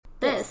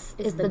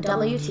This is the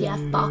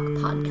WTF Bach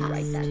podcast.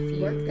 Right, that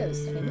work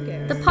those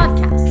fingers. The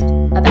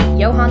podcast about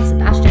Johann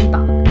Sebastian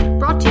Bach,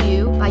 brought to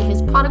you by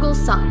his prodigal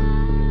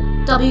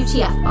son,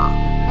 WTF Bach.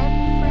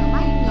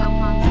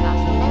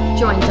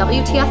 Join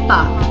WTF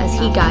Bach as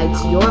he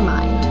guides your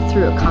mind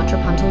through a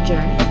contrapuntal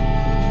journey.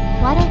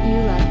 Why don't you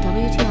let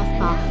WTF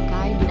Bach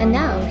guide you? And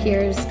now,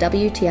 here's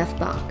WTF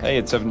Bach. Hey,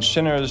 it's Evan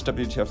Shinner's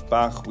WTF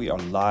Bach. We are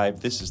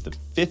live. This is the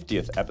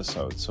 50th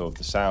episode, so if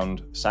the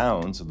sound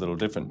sounds a little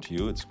different to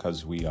you, it's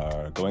because we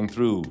are going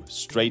through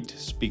straight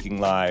speaking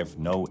live,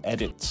 no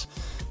edits.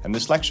 And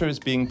this lecture is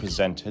being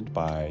presented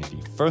by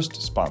the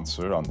first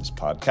sponsor on this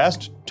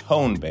podcast,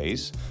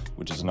 Tonebase,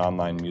 which is an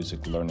online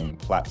music learning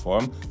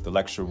platform. The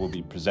lecture will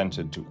be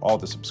presented to all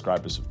the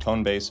subscribers of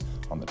Tonebase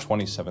on the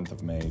 27th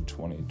of May,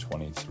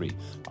 2023.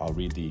 I'll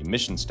read the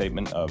mission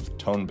statement of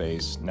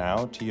Tonebase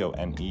now,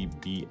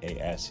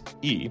 Tonebase.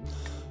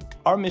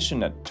 Our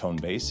mission at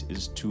Tonebase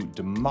is to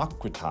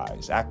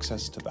democratize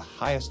access to the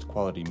highest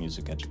quality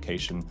music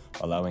education,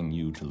 allowing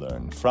you to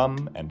learn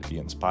from and be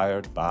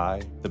inspired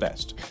by the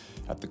best.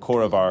 At the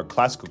core of our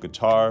classical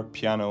guitar,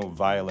 piano,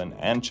 violin,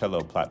 and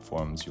cello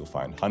platforms, you'll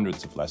find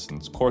hundreds of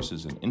lessons,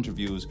 courses, and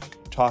interviews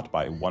taught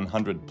by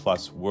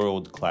 100-plus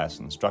world-class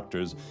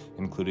instructors,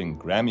 including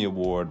Grammy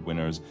Award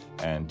winners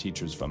and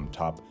teachers from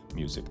top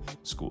music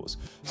schools.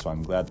 So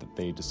I'm glad that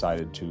they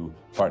decided to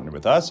partner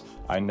with us.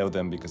 I know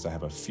them because I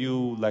have a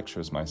few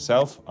lectures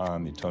myself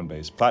on the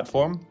Tonebase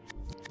platform.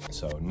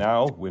 So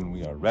now, when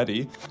we are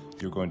ready,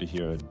 you're going to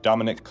hear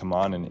Dominic come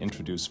on and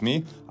introduce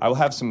me. I will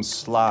have some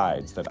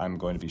slides that I'm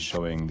going to be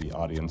showing the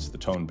audience, the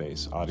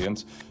Tonebase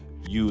audience.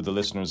 You, the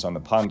listeners on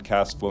the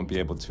podcast, won't be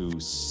able to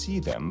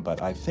see them,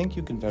 but I think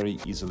you can very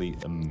easily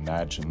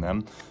imagine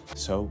them.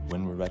 So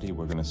when we're ready,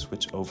 we're going to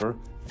switch over,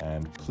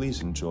 and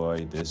please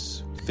enjoy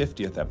this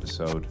 50th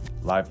episode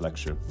live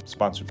lecture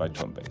sponsored by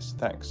Tonebase.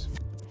 Thanks.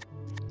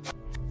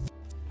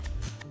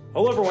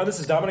 Hello everyone, this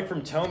is Dominic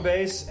from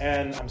Tonebase,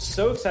 and I'm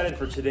so excited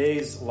for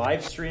today's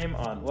live stream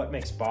on what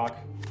makes Bach,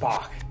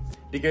 Bach.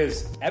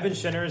 Because Evan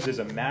Shinners is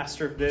a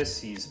master of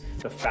this. He's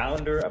the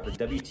founder of the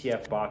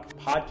WTF Bach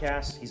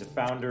podcast. He's a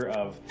founder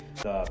of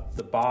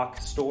the Bach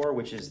store,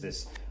 which is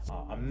this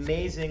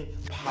amazing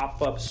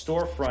pop-up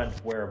storefront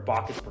where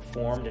Bach is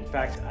performed. In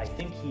fact, I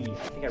think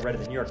I read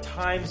in the New York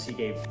Times, he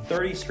gave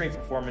 30 straight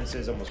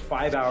performances, almost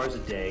 5 hours a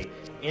day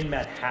in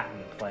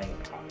Manhattan playing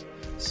Bach.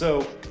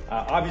 So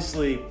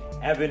obviously,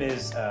 Evan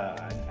is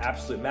an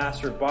absolute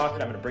master of Bach,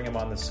 and I'm going to bring him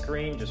on the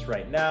screen just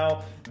right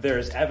now.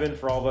 There's Evan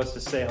for all of us to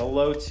say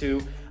hello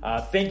to.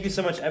 Thank you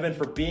so much, Evan,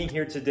 for being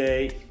here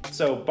today.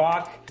 So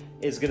Bach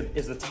is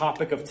the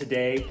topic of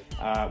today.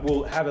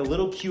 We'll have a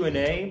little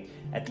Q&A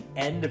at the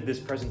end of this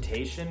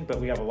presentation, but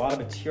we have a lot of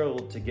material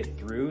to get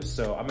through,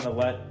 so I'm going to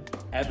let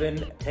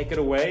Evan take it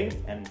away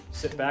and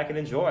sit back and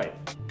enjoy.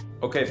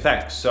 Okay,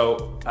 thanks.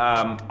 So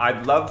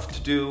I'd love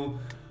to do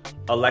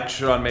a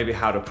lecture on maybe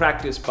how to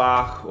practice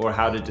Bach or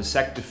how to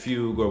dissect a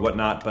fugue or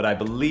whatnot, but I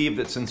believe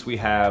that since we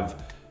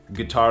have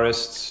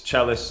guitarists,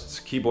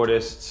 cellists,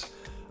 keyboardists,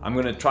 I'm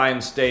going to try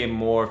and stay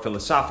more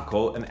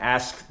philosophical and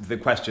ask the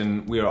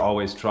question we are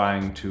always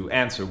trying to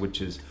answer,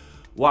 which is,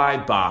 why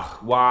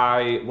Bach?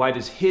 Why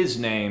does his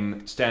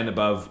name stand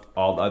above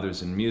all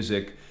others in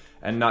music?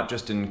 And not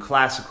just in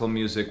classical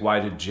music. Why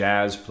do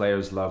jazz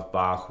players love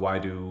Bach? Why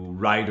do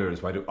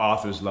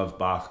authors love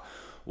Bach?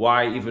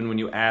 Why, even when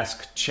you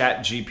ask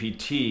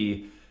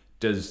ChatGPT,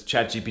 does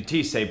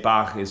ChatGPT say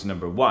Bach is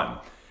number one?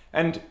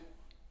 And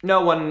no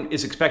one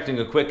is expecting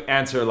a quick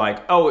answer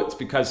like, oh, it's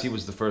because he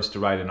was the first to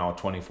write in all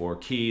 24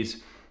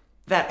 keys.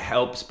 That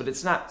helps, but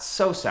it's not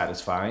so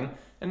satisfying.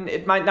 And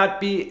it might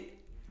not be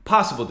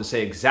possible to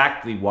say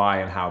exactly why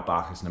and how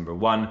Bach is number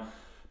one,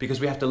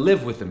 because we have to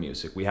live with the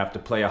music. We have to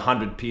play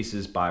 100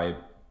 pieces by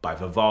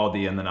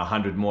Vivaldi, and then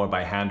 100 more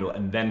by Handel,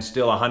 and then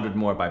still 100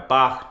 more by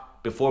Bach,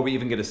 before we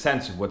even get a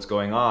sense of what's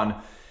going on.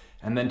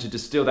 And then to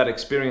distill that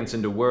experience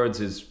into words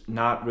is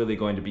not really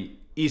going to be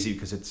easy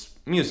because it's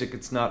music,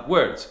 it's not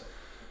words.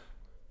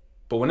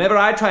 But whenever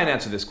I try and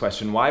answer this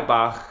question, why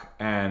Bach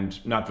and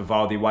not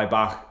Vivaldi, why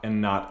Bach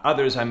and not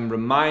others, I'm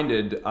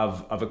reminded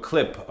of a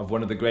clip of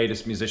one of the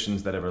greatest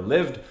musicians that ever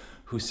lived,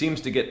 who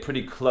seems to get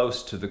pretty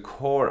close to the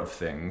core of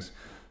things.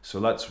 So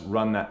let's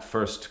run that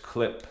first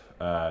clip,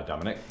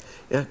 Dominic.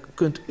 Ja,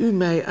 kunt u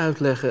mij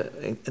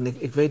uitleggen,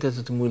 en ik weet dat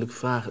het een moeilijke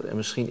vraag is en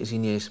misschien is hij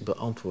niet eens te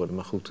beantwoorden,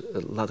 maar goed,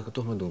 laat ik het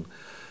toch maar doen.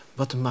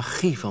 Wat de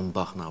magie van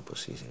Bach nou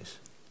precies is?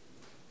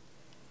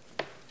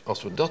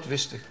 Als we dat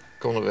wisten,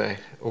 konden wij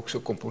ook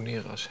zo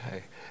componeren als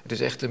hij. Het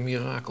is echt een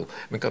mirakel.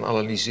 Men kan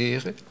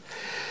analyseren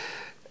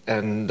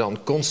en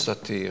dan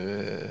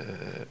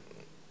constateren,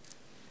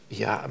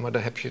 ja, maar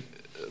daar heb je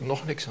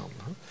nog niks aan.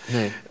 Hè?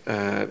 Nee.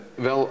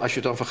 Wel, als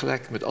je dan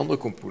vergelijkt met andere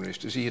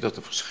componisten, zie je dat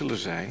er verschillen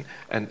zijn.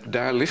 En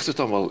daar ligt het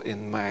dan wel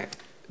in, maar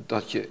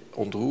dat je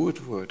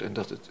ontroerd wordt en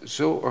dat het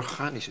zo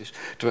organisch is.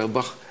 Terwijl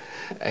Bach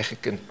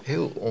eigenlijk een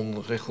heel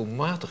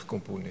onregelmatig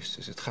componist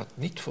is. Het gaat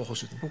niet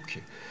volgens het boekje.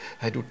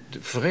 Hij doet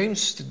de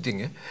vreemdste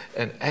dingen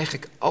en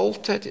eigenlijk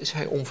altijd is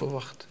hij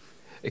onverwacht.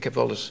 Ik heb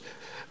wel eens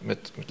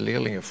met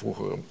leerlingen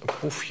vroeger een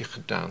proefje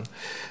gedaan.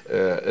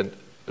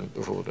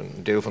 Bijvoorbeeld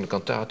een deel van de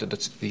kantaten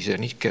die zij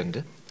niet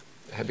kenden,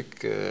 heb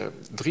ik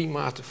 3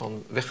 maten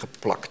van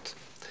weggeplakt.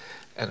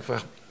 En ik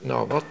vraag,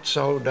 nou, wat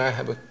zou daar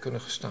hebben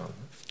kunnen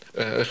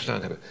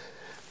gestaan hebben?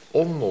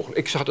 Onmogelijk.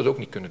 Ik zou dat ook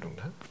niet kunnen doen.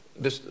 Hè?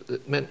 Dus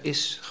men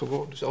is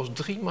gewoon, zelfs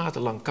 3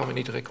 maten lang kan men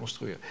niet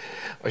reconstrueren.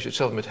 Als je het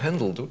zelf met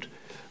Hendel doet,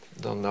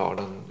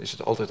 dan is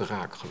het altijd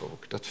raak, geloof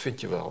ik. Dat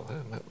vind je wel. Hè?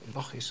 Maar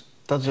Bach is,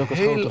 Dat is ook het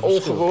heel grote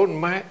verschil. ongewoon,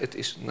 maar het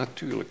is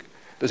natuurlijk.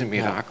 Dat is een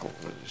mirakel.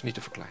 Dat is niet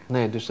te verklaren.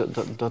 Nee, dus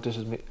dat is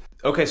het.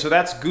 Okay, so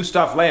that's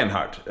Gustav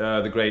Leonhardt,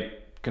 the great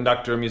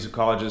conductor,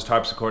 musicologist,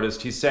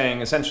 harpsichordist. He's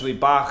saying essentially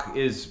Bach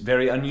is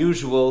very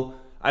unusual.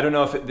 I don't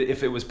know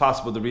if it was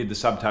possible to read the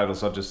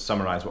subtitles. I'll just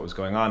summarize what was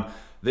going on.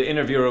 The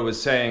interviewer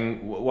was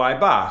saying, why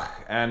Bach?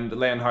 And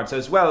Leonhardt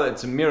says, well,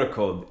 it's a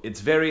miracle.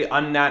 It's very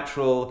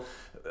unnatural,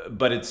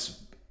 but it's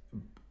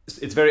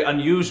very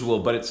unusual,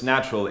 but it's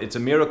natural. It's a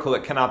miracle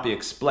that cannot be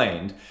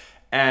explained.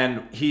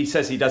 And he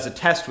says he does a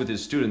test with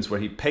his students where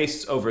he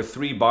pastes over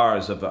 3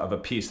 bars of a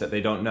piece that they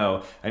don't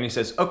know. And he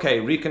says, okay,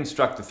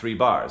 reconstruct the 3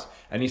 bars.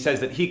 And he says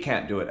that he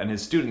can't do it and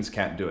his students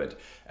can't do it.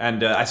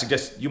 And I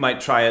suggest you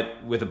might try it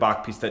with a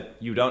Bach piece that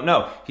you don't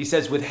know. He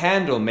says with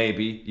Handel,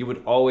 maybe, you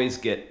would always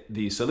get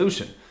the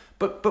solution.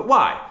 But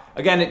why?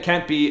 Again, it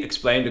can't be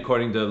explained.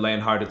 According to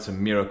Leonhardt, it's a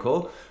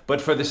miracle.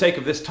 But for the sake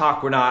of this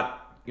talk, we're not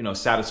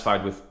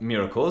satisfied with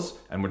miracles.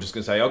 And we're just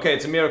going to say, okay,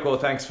 it's a miracle.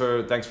 Thanks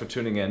for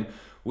tuning in.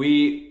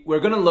 We're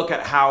going to look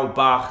at how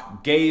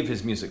Bach gave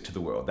his music to the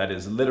world. That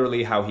is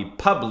literally how he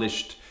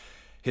published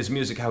his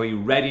music, how he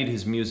readied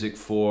his music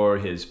for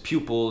his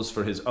pupils,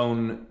 for his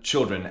own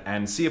children,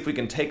 and see if we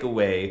can take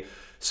away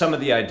some of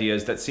the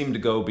ideas that seem to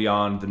go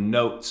beyond the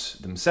notes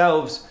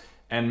themselves.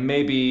 And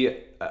maybe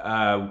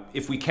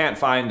if we can't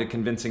find a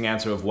convincing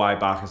answer of why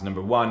Bach is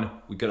number 1,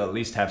 we could at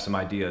least have some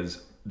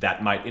ideas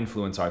that might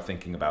influence our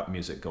thinking about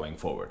music going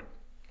forward.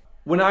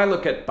 When I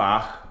look at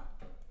Bach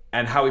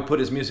and how he put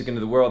his music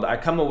into the world, I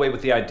come away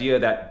with the idea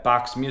that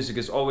Bach's music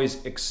is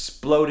always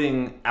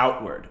exploding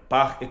outward.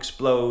 Bach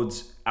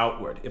explodes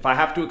outward. If I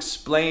have to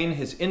explain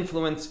his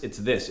influence, it's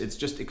this. It's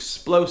just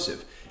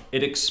explosive.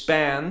 It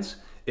expands.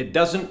 It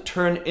doesn't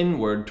turn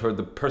inward toward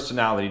the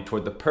personality,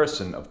 toward the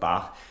person of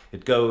Bach.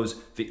 It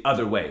goes the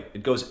other way.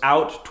 It goes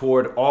out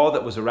toward all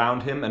that was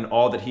around him and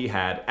all that he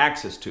had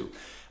access to.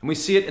 And we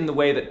see it in the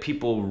way that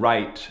people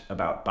write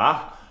about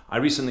Bach. I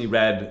recently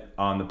read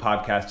on the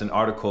podcast an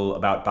article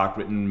about Bach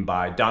written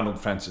by Donald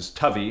Francis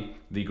Tovey,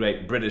 the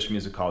great British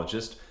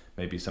musicologist.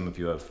 Maybe some of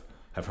you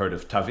have heard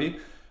of Tovey.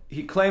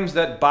 He claims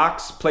that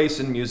Bach's place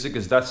in music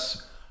is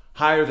thus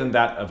higher than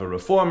that of a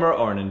reformer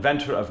or an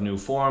inventor of new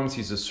forms.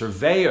 He's a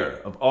surveyor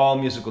of all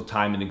musical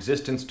time in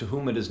existence, to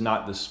whom it is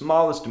not the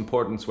smallest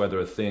importance whether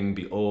a thing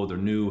be old or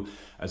new,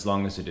 as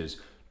long as it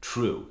is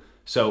true.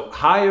 So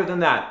higher than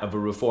that of a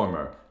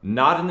reformer,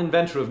 not an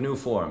inventor of new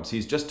forms.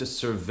 He's just a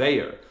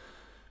surveyor.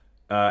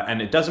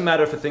 And it doesn't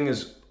matter if a thing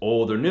is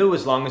old or new,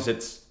 as long as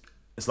it's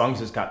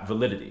got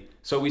validity.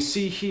 So we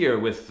see here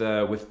with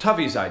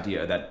Tovey's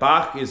idea that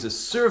Bach is a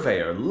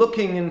surveyor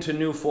looking into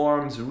new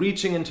forms,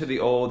 reaching into the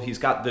old. He's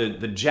got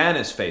the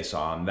Janus face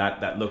on,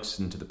 that looks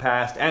into the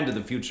past and to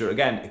the future,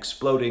 again,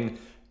 exploding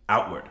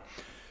outward.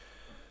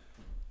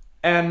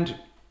 And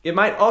it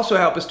might also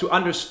help us to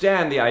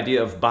understand the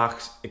idea of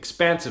Bach's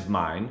expansive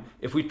mind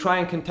if we try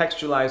and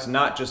contextualize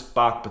not just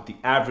Bach, but the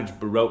average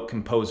Baroque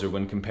composer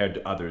when compared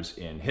to others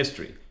in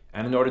history.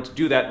 And in order to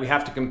do that, we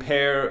have to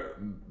compare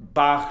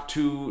Bach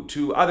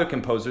to other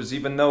composers,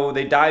 even though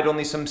they died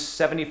only some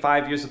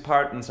 75 years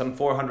apart and some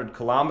 400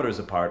 kilometers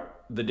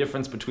apart. The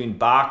difference between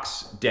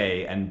Bach's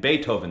day and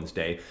Beethoven's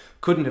day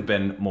couldn't have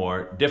been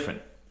more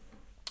different.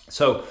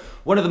 So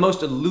one of the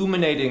most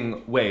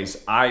illuminating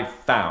ways I've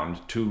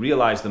found to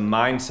realize the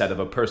mindset of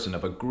a person,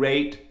 of a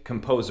great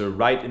composer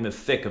right in the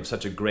thick of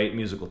such a great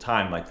musical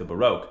time like the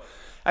Baroque,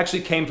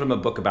 actually came from a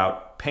book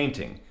about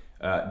painting.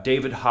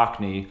 David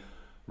Hockney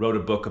wrote a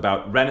book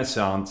about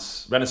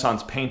Renaissance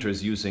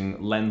painters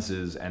using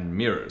lenses and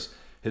mirrors.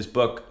 His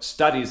book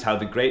studies how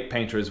the great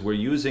painters were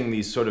using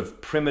these sort of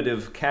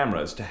primitive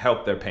cameras to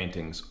help their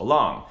paintings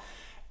along.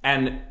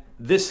 And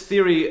this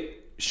theory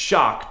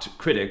shocked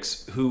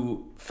critics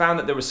who found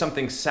that there was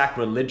something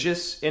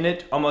sacrilegious in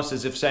it, almost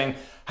as if saying,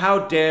 how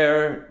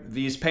dare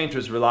these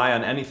painters rely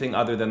on anything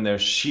other than their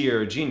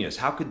sheer genius?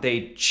 How could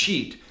they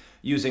cheat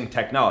using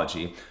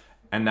technology?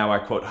 And now I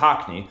quote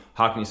Hockney.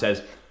 Hockney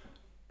says,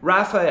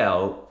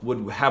 Raphael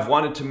would have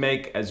wanted to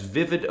make as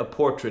vivid a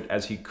portrait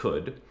as he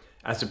could.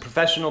 As a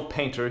professional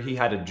painter, he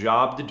had a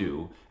job to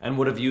do and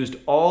would have used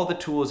all the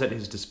tools at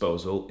his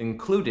disposal,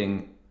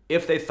 including,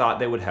 if they thought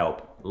they would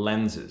help,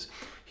 lenses.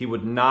 He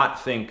would not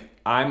think,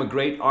 I'm a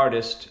great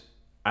artist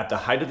at the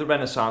height of the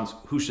Renaissance,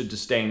 who should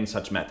disdain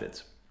such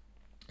methods?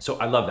 So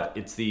I love that.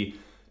 It's the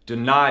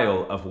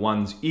denial of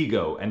one's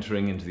ego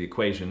entering into the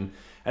equation.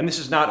 And this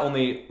is not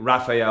only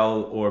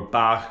Raphael or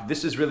Bach,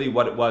 this is really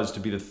what it was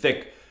to be the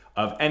thick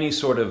of any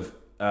sort of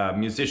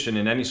musician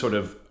in any sort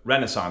of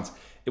Renaissance.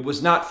 It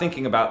was not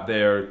thinking about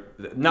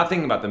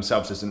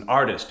themselves as an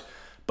artist,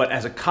 but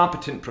as a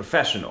competent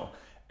professional.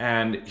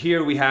 And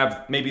here we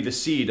have maybe the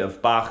seed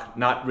of Bach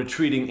not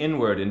retreating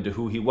inward into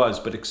who he was,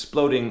 but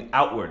exploding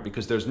outward,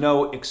 because there's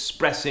no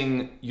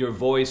expressing your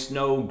voice,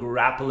 no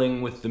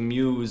grappling with the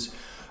muse.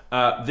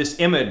 This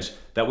image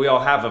that we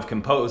all have of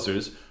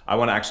composers, I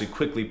want to actually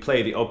quickly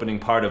play the opening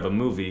part of a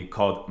movie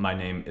called My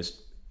Name is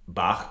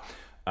Bach.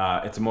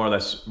 It's a more or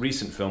less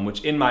recent film,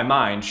 which in my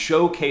mind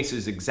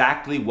showcases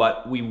exactly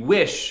what we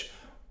wish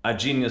a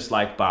genius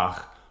like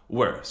Bach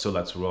were. So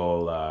let's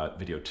roll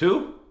video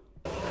 2.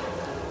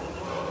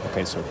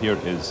 Okay, so here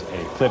is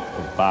a clip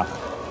of Bach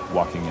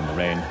walking in the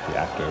rain, the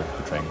actor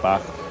portraying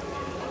Bach,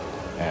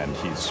 and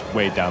he's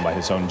weighed down by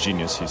his own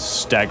genius. He's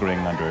staggering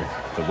under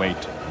the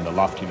weight and the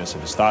loftiness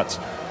of his thoughts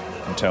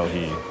until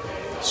he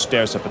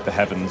stares up at the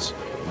heavens,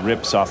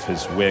 rips off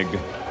his wig,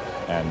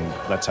 and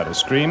lets out a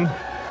scream.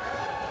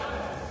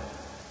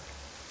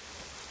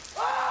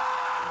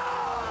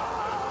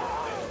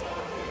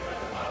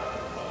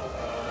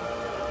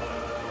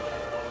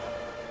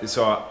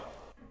 So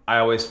I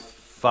always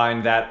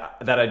find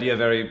that idea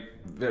very,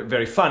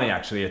 very funny,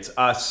 actually. It's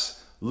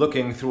us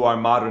looking through our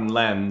modern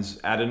lens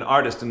at an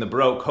artist in the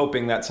Baroque,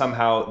 hoping that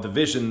somehow the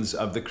visions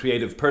of the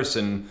creative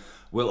person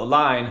will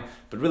align,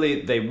 but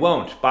really they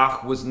won't.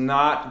 Bach was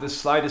not the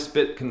slightest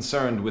bit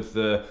concerned with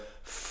the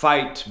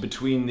fight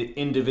between the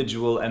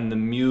individual and the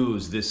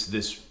muse.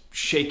 This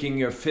shaking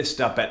your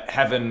fist up at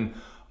heaven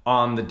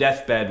on the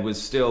deathbed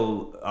was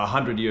still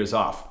 100 years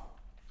off.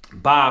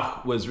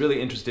 Bach was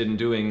really interested in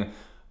doing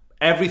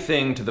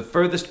everything to the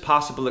furthest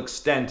possible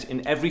extent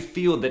in every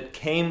field that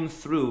came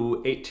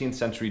through 18th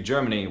century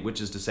Germany,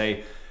 which is to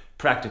say,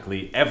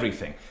 practically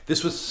everything.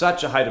 This was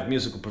such a height of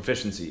musical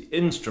proficiency: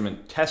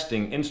 instrument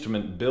testing,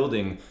 instrument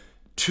building,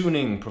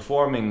 tuning,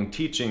 performing,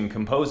 teaching,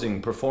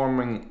 composing,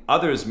 performing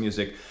others'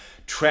 music,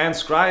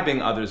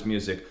 transcribing others'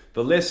 music.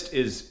 The list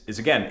is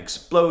again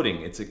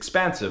exploding. It's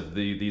expansive,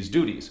 these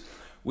duties.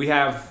 We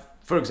have,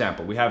 for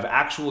example,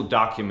 actual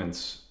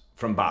documents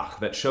from Bach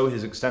that show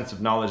his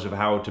extensive knowledge of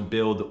how to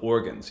build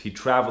organs. He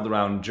traveled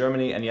around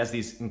Germany and he has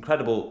these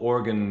incredible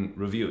organ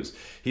reviews.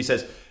 He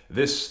says,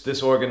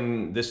 this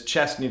organ, this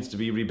chest needs to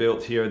be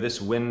rebuilt here, this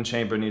wind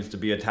chamber needs to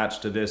be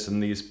attached to this,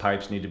 and these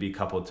pipes need to be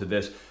coupled to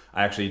this.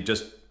 I actually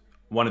just,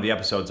 one of the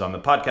episodes on the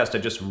podcast, I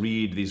just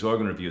read these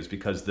organ reviews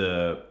because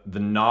the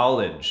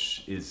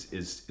knowledge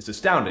is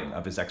astounding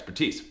of his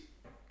expertise.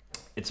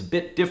 It's a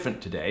bit different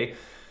today.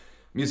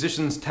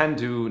 Musicians tend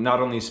to not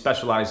only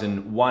specialize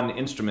in one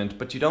instrument,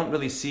 but you don't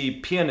really see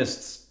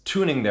pianists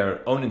tuning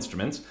their own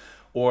instruments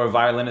or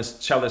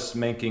violinists, cellists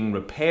making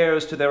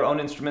repairs to their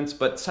own instruments,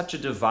 but such a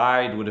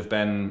divide would have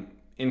been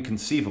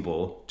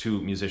inconceivable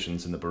to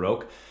musicians in the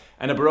Baroque.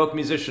 And a Baroque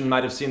musician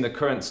might have seen the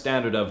current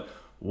standard of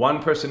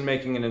one person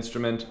making an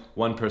instrument,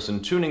 one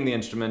person tuning the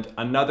instrument,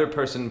 another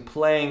person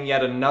playing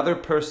yet another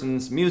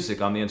person's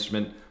music on the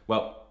instrument.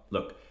 Well,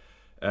 look,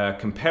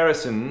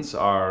 comparisons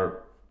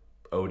are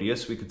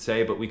odious, we could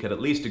say, but we could at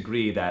least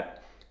agree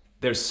that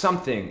there's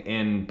something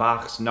in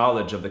Bach's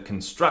knowledge of the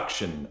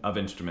construction of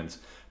instruments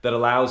that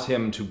allows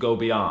him to go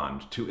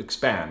beyond, to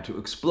expand, to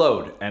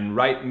explode, and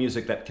write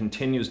music that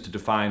continues to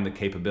define the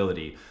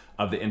capability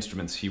of the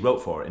instruments he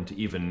wrote for into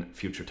even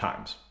future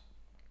times.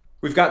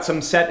 We've got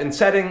some set and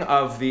setting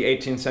of the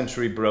 18th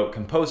century Baroque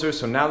composer,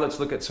 so now let's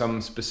look at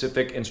some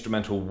specific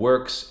instrumental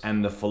works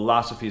and the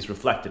philosophies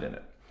reflected in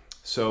it.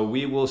 So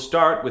we will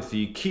start with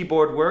the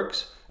keyboard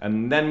works,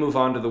 and then move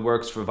on to the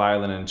works for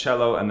violin and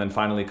cello, and then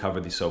finally cover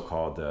the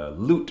so-called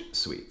lute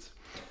suites.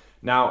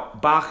 Now,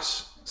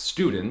 Bach's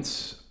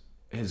students,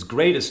 his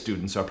greatest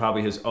students, are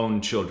probably his own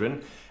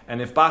children,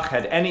 and if Bach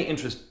had any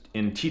interest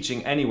in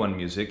teaching anyone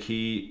music,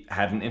 he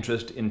had an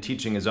interest in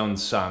teaching his own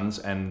sons,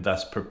 and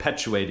thus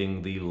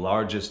perpetuating the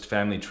largest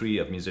family tree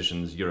of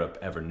musicians Europe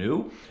ever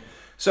knew.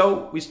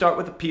 So we start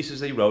with the pieces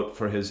he wrote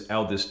for his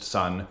eldest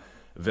son,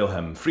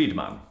 Wilhelm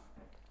Friedemann.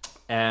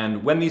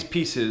 And when these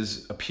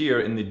pieces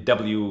appear in the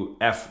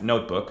WF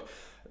notebook,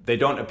 they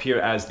don't appear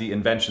as the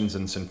inventions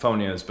and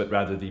sinfonias, but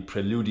rather the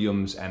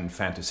preludiums and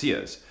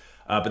fantasias.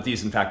 But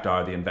these, in fact,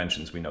 are the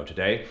inventions we know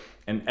today.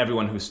 And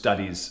everyone who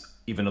studies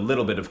even a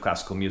little bit of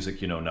classical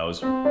music, knows.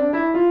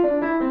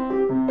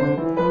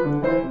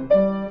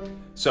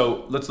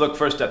 So let's look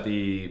first at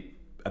the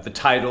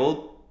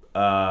title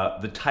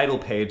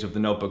page of the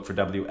notebook for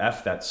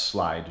WF. That's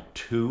slide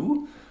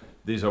 2.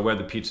 These are where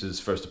the pieces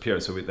first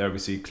appear. So there we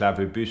see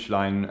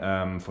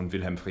Klavierbüchlein von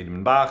Wilhelm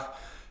Friedemann Bach,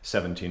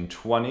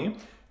 1720.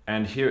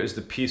 And here is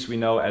the piece we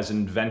know as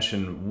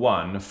Invention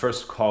 1,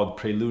 first called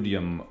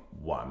Preludium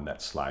 1.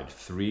 That's slide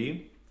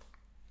 3.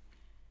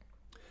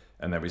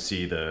 And there we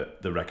see the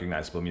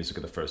recognizable music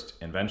of the first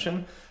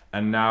invention.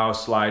 And now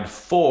slide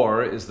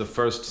 4 is the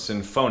first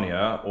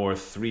sinfonia, or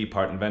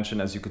 3-part invention.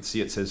 As you could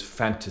see, it says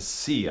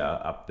Fantasia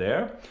up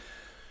there.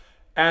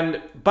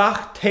 And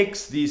Bach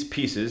takes these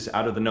pieces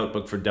out of the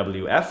notebook for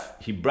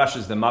WF, he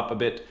brushes them up a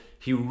bit,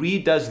 he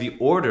redoes the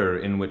order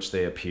in which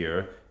they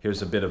appear.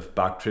 Here's a bit of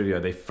Bach trivia.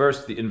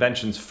 The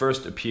inventions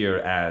first appear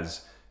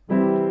as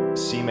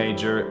C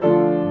major,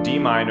 D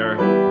minor,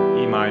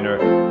 E minor,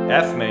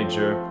 F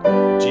major,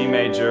 G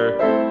major,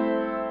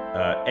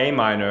 A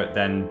minor,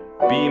 then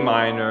B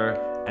minor,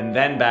 and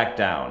then back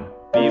down.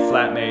 B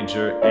flat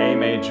major, A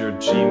major,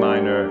 G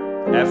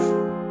minor, F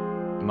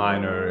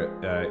minor,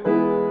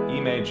 E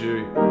major,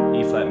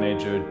 E flat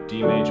major,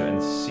 D major,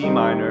 and C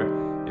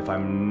minor, if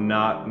I'm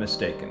not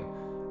mistaken.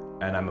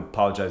 And I'm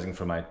apologizing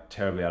for my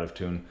terribly out of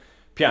tune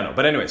piano.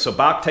 But anyway, so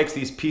Bach takes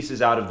these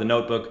pieces out of the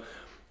notebook.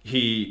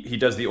 He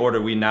does the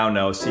order we now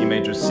know, C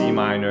major, C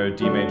minor,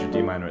 D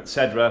minor,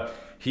 etc.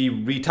 He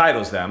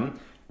retitles them,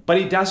 but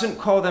he doesn't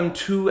call them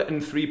 2-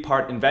 and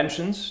 3-part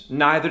inventions.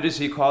 Neither does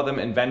he call them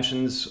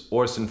inventions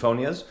or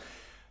sinfonias.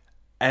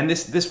 And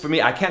this for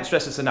me, I can't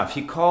stress this enough.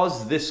 He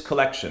calls this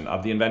collection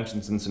of the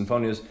inventions and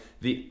sinfonias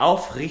the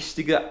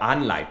aufrichtige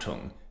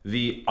Anleitung,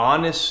 the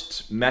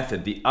honest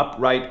method, the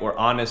upright or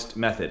honest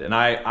method. And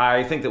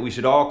I think that we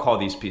should all call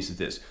these pieces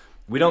this.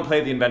 We don't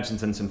play the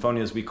inventions and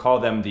sinfonias, we call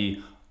them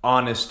the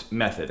honest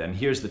method. And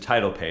here's the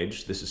title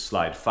page. This is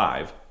slide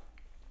 5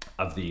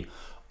 of the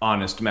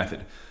honest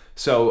method.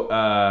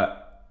 So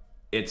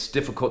it's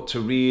difficult to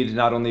read,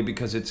 not only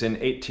because it's in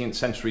 18th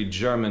century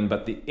German,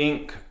 but the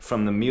ink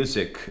from the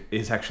music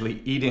is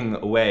actually eating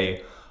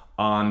away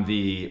on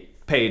the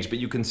page. But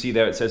you can see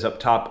there it says up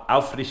top,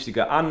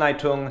 Aufrichtige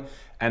Anleitung,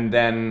 and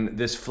then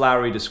this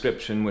flowery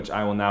description, which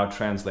I will now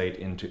translate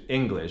into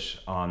English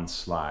on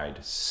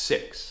slide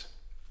 6.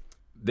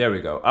 There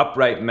we go.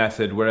 Upright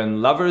method, wherein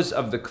lovers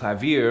of the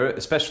clavier,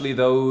 especially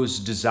those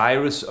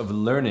desirous of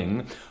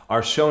learning,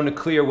 are shown a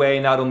clear way,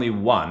 not only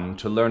 1,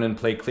 to learn and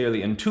play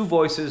clearly in 2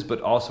 voices,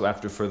 but also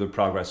after further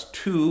progress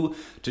 2,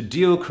 to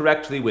deal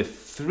correctly with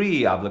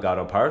 3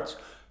 obbligato parts.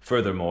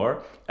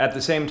 Furthermore, at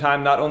the same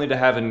time, not only to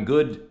have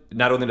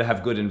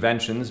good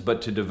inventions,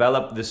 but to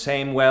develop the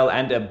same well,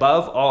 and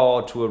above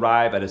all, to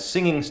arrive at a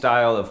singing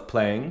style of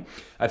playing.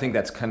 I think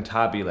that's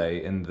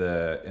cantabile in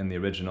the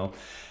original.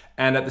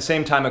 And at the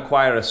same time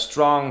acquire a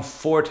strong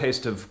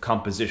foretaste of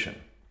composition.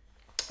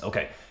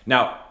 Okay,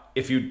 now,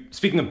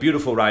 speaking of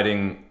beautiful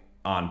writing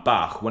on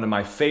Bach, one of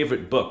my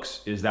favorite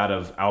books is that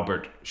of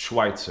Albert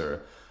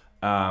Schweitzer.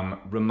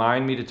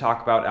 Remind me to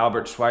talk about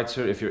Albert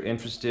Schweitzer if you're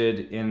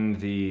interested in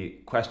the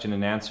question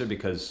and answer,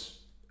 because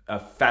a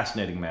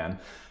fascinating man.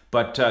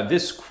 But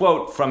this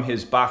quote from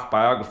his Bach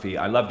biography,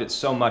 I loved it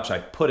so much I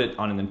put it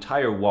on an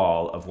entire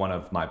wall of one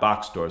of my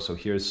Bach stores. So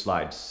here's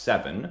slide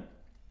 7.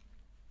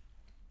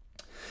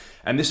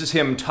 And this is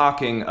him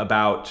talking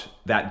about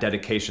that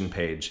dedication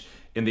page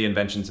in the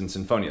Inventions and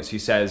Sinfonias. He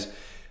says,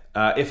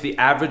 if the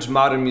average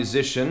modern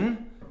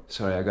musician, if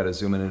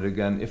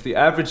the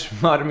average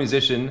modern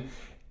musician,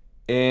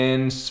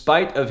 in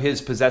spite of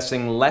his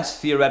possessing less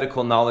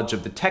theoretical knowledge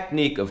of the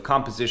technique of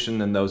composition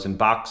than those in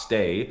Bach's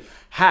day,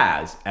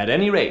 has, at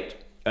any rate,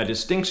 a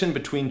distinction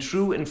between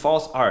true and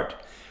false art,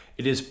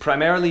 it is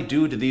primarily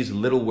due to these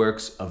little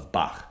works of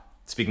Bach.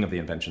 Speaking of the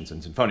Inventions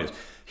and Sinfonias,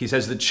 he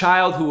says, the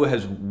child who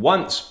has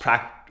once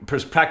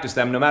practiced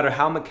them, no matter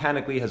how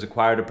mechanically, has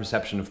acquired a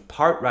perception of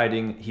part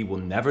writing he will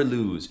never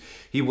lose.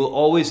 He will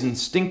always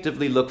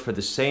instinctively look for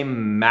the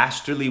same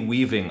masterly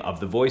weaving of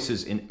the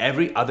voices in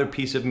every other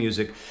piece of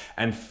music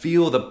and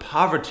feel the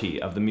poverty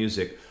of the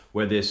music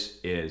where this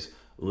is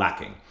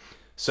lacking.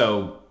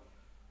 So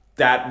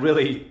that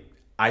really,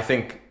 I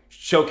think,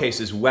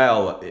 showcases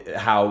well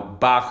how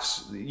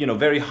Bach's,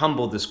 very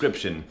humble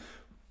description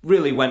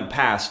really went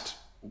past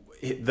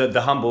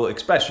the humble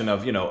expression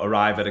of,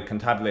 arrive at a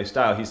cantabile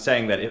style. He's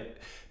saying that if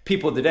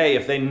people today,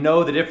 if they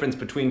know the difference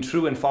between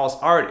true and false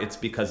art, it's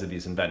because of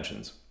these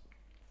inventions.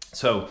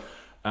 So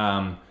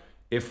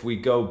if we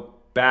go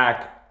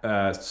back,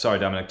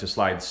 Dominic, to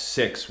slide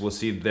 6, we'll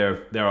see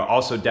there are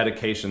also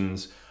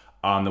dedications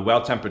on the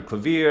well-tempered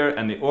clavier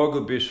and the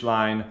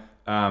Orgelbüchlein.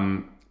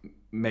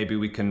 Maybe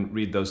we can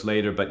read those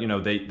later, but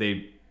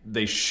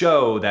they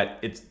show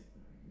that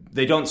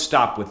they don't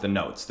stop with the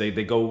notes. They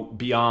go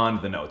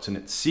beyond the notes, and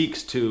it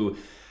seeks to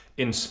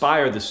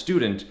inspire the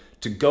student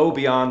to go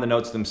beyond the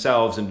notes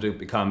themselves and to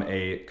become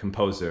a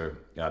composer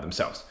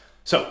themselves.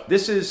 So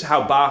this is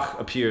how Bach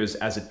appears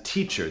as a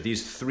teacher.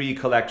 These 3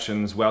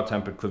 collections,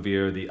 Well-Tempered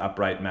Clavier, the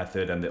Upright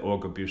Method, and the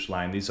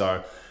Orgelbüchlein, these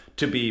are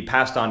to be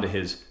passed on to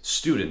his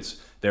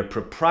students. They're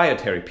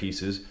proprietary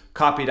pieces,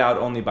 copied out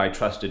only by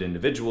trusted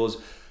individuals.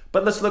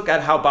 But let's look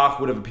at how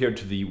Bach would have appeared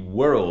to the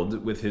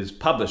world with his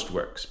published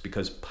works,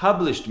 because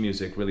published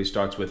music really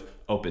starts with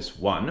Opus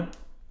 1,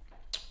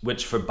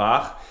 which for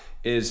Bach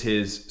is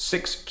his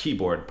 6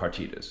 keyboard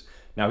partitas.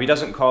 Now, he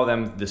doesn't call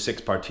them the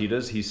 6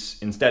 partitas, he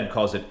instead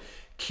calls it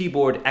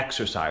keyboard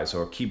exercise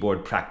or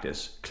keyboard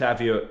practice,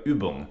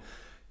 Klavierübung,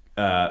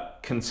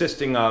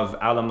 consisting of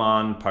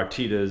Alemann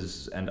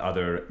partitas and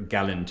other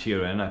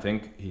Galantieren, I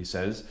think he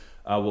says.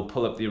 We'll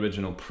pull up the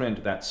original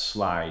print, that's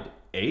slide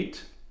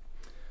 8.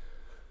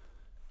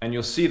 And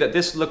you'll see that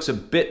this looks a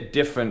bit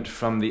different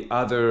from the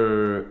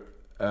other,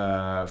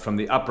 from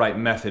the upright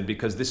method,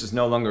 because this is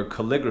no longer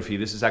calligraphy.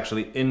 This is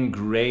actually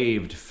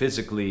engraved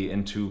physically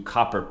into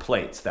copper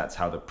plates. That's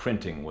how the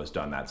printing was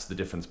done. That's the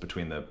difference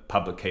between the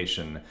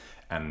publication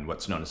and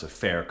what's known as a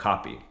fair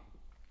copy.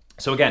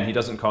 So again, he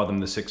doesn't call them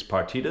the 6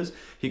 partitas.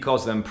 He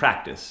calls them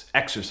practice,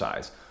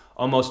 exercise.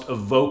 almost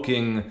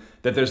evoking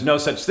that there's no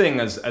such thing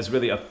as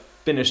really a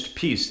finished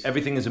piece.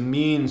 Everything is a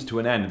means to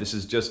an end. This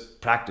is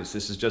just practice.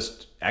 This is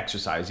just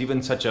exercise.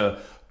 Even such a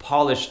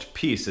polished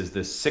piece as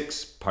the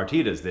 6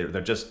 partitas,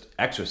 they're just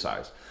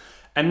exercise.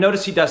 And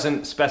notice he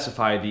doesn't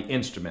specify the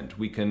instrument.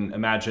 We can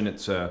imagine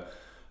it's a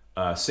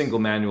single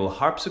manual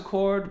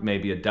harpsichord,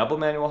 maybe a double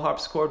manual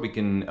harpsichord. We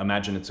can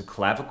imagine it's a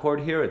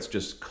clavichord here. It's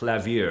just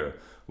Klavier,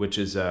 which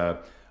is a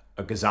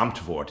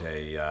Gesamtwort,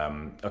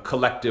 a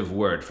collective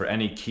word for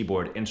any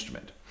keyboard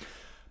instrument.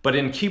 But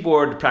in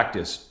Keyboard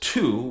Practice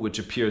 2, which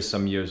appears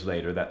some years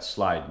later, that's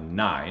slide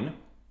 9,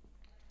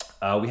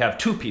 we have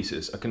 2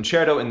 pieces, a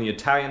concerto in the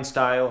Italian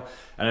style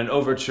and an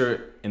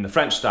overture in the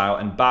French style,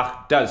 and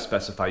Bach does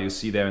specify, you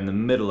see there in the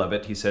middle of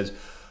it, he says,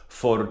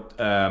 for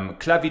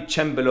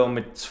clavicembalo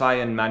mit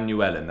zweien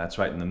Manuellen. That's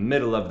right in the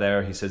middle of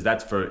there. He says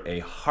that's for a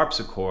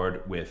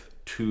harpsichord with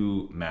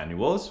 2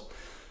 manuals.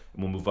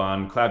 We'll move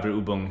on.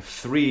 Klavierübung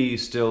 3,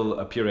 still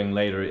appearing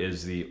later,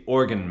 is the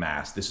organ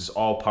mass. This is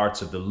all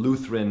parts of the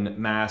Lutheran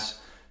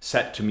mass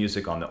set to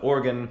music on the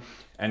organ.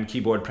 And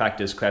keyboard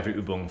practice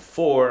Klavierübung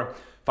 4,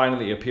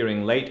 finally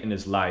appearing late in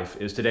his life,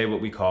 is today what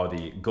we call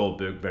the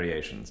Goldberg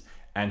variations.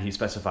 And he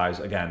specifies,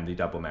 again, the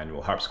double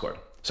manual harpsichord.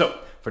 So,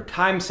 for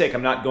time's sake,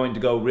 I'm not going to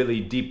go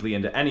really deeply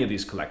into any of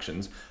these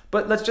collections,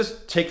 but let's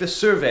just take the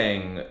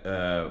surveying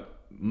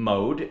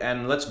mode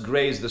and let's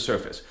graze the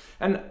surface.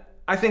 And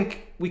I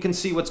think we can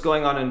see what's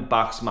going on in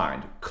Bach's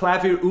mind.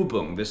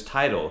 Klavierübung, this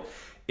title,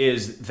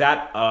 is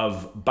that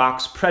of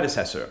Bach's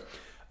predecessor.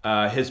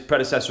 His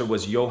predecessor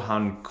was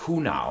Johann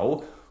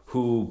Kuhnau,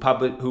 who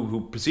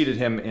preceded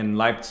him in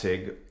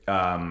Leipzig,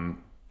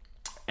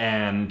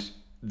 and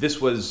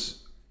this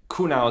was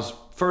Kuhnau's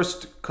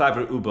first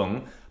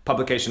Klavierübung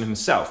publication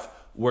himself,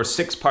 were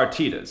 6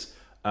 partitas.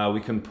 We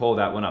can pull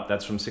that one up.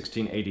 That's from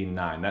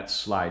 1689. That's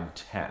slide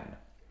 10.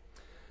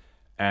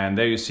 And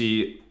there you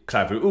see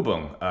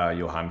Klavierübung,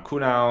 Johann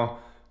Kuhnau.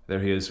 There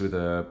he is with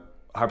a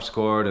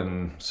harpsichord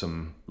and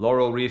some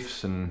laurel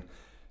wreaths and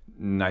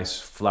nice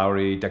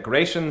flowery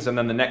decorations. And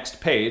then the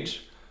next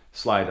page,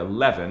 slide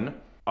 11,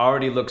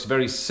 already looks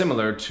very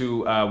similar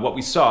to what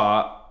we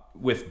saw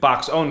with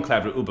Bach's own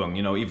Klavierübung,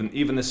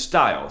 even the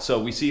style. So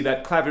we see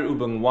that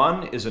Klavierübung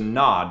 1 is a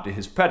nod to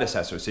his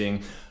predecessor,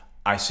 saying,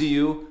 I see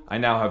you, I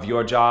now have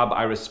your job,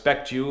 I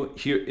respect you,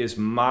 here is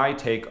my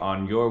take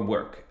on your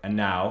work. And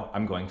now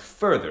I'm going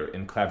further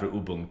in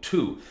Klavierübung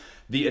 2.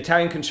 The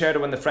Italian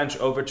concerto and the French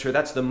overture,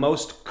 that's the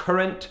most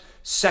current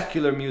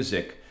secular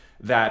music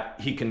that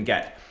he can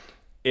get.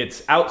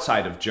 It's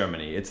outside of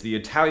Germany. It's the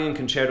Italian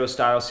concerto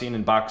style seen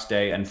in Bach's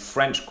day and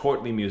French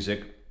courtly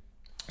music.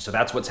 So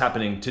that's what's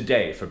happening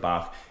today for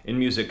Bach in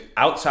music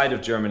outside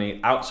of Germany,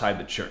 outside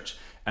the church.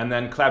 And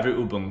then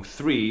Klavierübung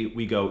 3,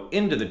 we go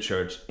into the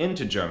church,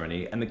 into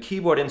Germany, and the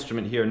keyboard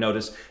instrument here,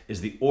 notice,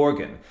 is the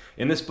organ.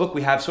 In this book,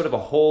 we have sort of a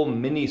whole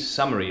mini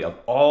summary of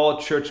all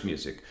church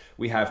music.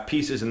 We have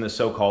pieces in the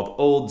so-called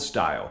old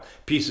style,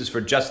 pieces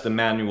for just the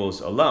manuals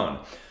alone,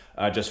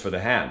 just for the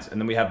hands. And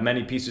then we have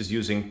many pieces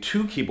using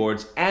 2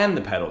 keyboards and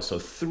the pedals, so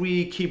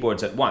 3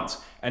 keyboards at once.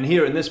 And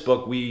here in this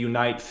book, we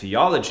unite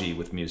theology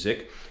with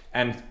music,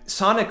 and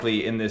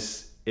sonically in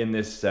this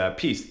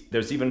piece,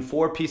 there's even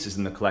 4 pieces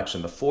in the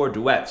collection, the 4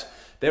 duets.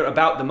 They're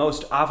about the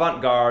most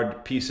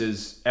avant-garde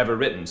pieces ever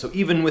written. So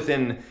even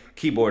within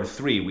Keyboard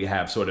 3, we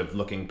have sort of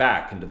looking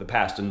back into the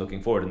past and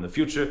looking forward in the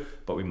future,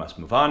 but we must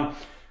move on.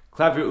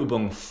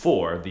 Klavierübung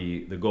 4,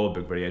 the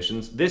Goldberg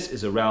variations, this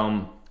is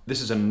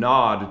a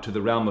nod to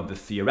the realm of the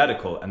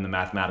theoretical and the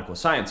mathematical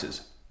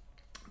sciences.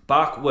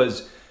 Bach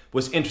was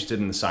interested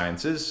in the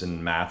sciences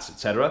and maths,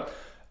 etc.,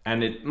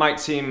 and it might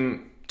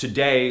seem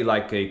today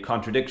like a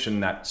contradiction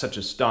that such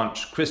a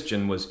staunch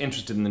Christian was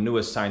interested in the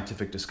newest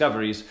scientific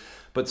discoveries,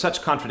 but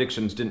such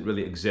contradictions didn't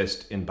really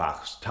exist in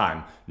Bach's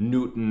time.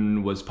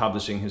 Newton was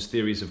publishing his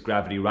theories of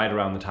gravity right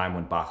around the time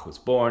when Bach was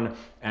born,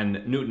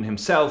 and Newton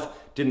himself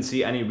didn't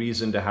see any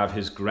reason to have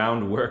his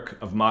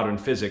groundwork of modern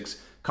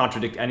physics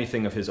contradict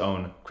anything of his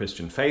own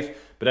Christian faith.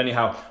 But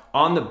anyhow,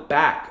 on the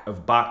back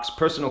of Bach's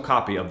personal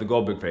copy of the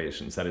Goldberg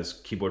variations, that is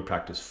Keyboard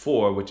Practice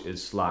 4, which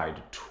is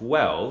slide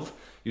 12,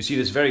 you see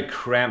this very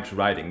cramped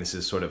writing. This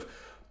is sort of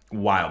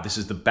wild. This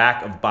is the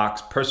back of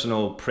Bach's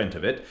personal print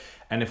of it.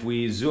 And if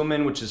we zoom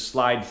in, which is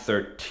slide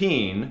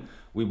 13,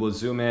 we will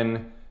zoom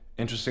in,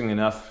 interestingly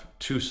enough,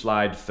 to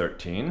slide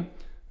 13.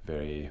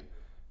 Very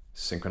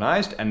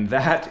synchronized. And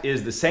that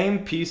is the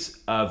same piece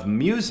of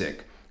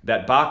music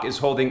that Bach is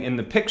holding in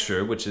the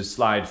picture, which is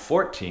slide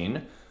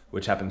 14,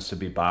 which happens to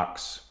be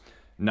Bach's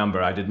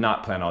number. I did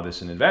not plan all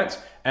this in advance.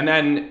 And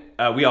then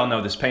we all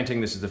know this painting.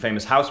 This is the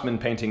famous Haussmann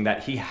painting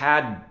that he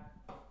had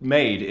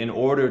made in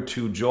order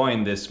to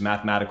join this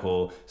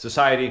mathematical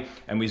society.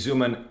 And we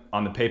zoom in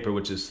on the paper,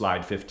 which is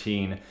slide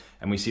 15,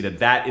 and we see that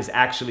that is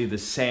actually the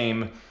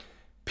same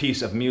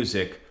piece of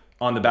music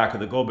on the back of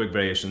the Goldberg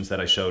variations that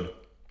I showed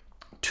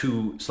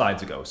 2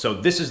 slides ago. So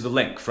this is the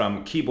link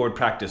from Keyboard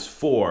Practice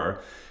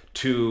 4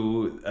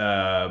 to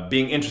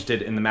being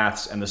interested in the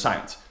maths and the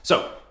science.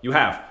 So you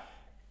have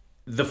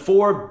the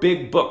 4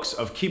 big books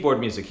of keyboard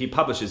music he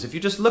publishes, if you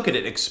just look at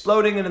it,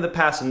 exploding into the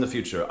past and the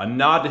future, a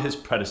nod to his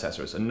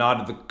predecessors, a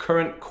nod to the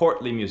current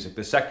courtly music,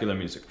 the secular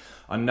music,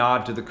 a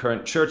nod to the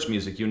current church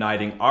music,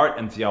 uniting art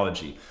and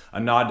theology, a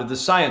nod to the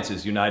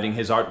sciences, uniting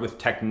his art with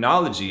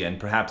technology and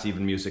perhaps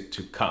even music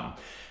to come.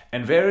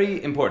 And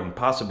very important,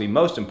 possibly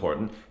most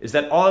important, is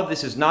that all of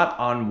this is not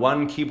on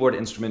one keyboard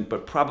instrument,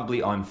 but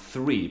probably on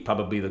 3,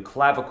 probably the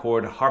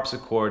clavichord,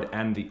 harpsichord,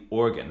 and the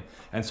organ.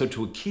 And so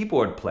to a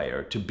keyboard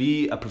player, to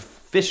be a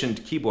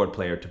proficient keyboard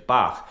player to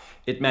Bach,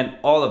 it meant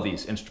all of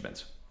these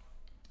instruments.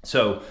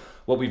 So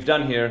what we've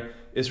done here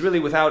is really,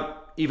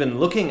 without even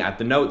looking at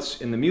the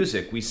notes in the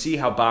music, we see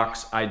how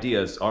Bach's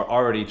ideas are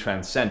already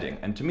transcending.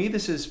 And to me,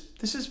 this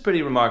is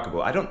pretty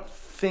remarkable. I don't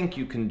think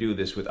you can do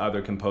this with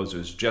other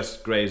composers,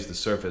 just graze the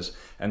surface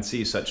and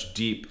see such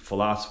deep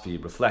philosophy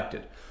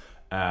reflected.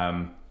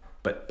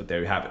 But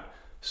there you have it.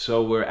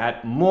 So we're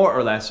at more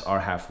or less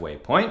our halfway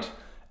point,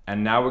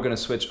 and now we're going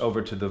to switch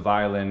over to the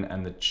violin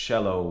and the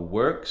cello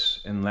works,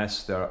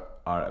 unless there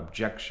are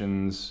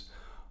objections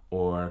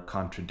or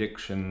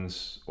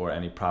contradictions or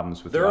any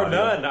problems with the audio. There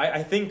are none.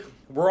 I think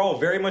we're all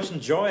very much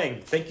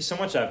enjoying. Thank you so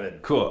much, Evan.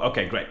 Cool.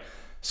 Okay, great.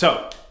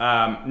 So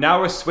now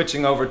we're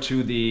switching over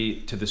to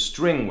the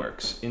string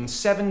works. In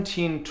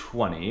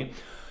 1720,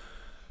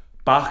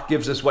 Bach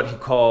gives us what he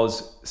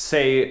calls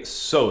Se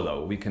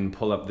solo. We can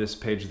pull up this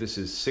page. This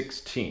is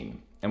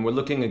 16. And we're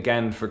looking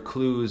again for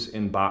clues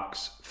in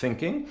Bach's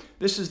thinking.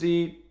 This is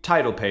the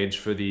title page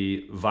for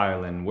the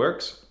violin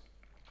works.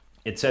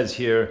 It says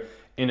here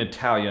in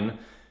Italian,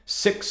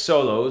 6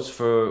 solos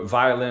for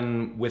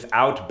violin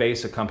without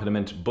bass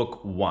accompaniment,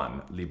 book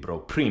 1, libro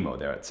primo.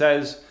 There it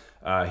says.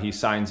 He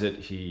signs it,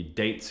 he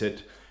dates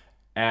it.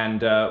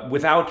 And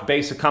without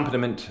bass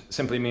accompaniment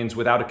simply means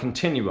without a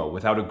continuo,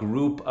 without a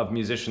group of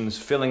musicians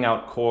filling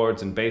out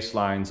chords and bass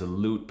lines, a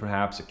lute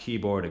perhaps, a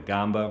keyboard, a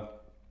gamba.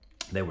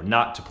 They were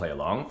not to play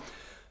along.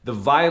 The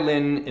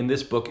violin in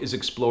this book is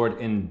explored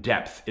in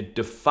depth. It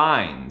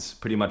defines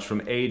pretty much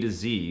from A to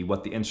Z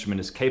what the instrument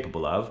is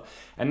capable of.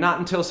 And not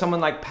until someone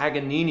like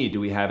Paganini do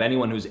we have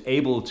anyone who's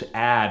able to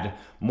add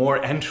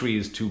more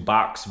entries to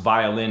Bach's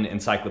violin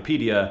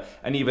encyclopedia,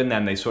 and even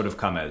then they sort of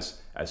come as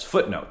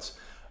footnotes.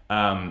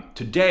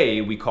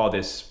 Today we call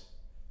this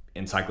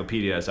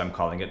encyclopedia, as I'm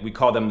calling it, we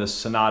call them the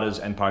sonatas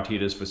and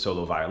partitas for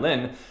solo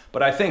violin.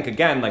 But I think,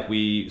 again, like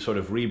we sort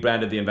of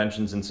rebranded the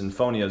Inventions and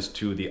Sinfonias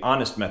to the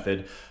honest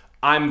method,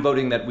 I'm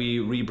voting that we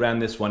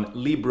rebrand this one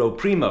Libro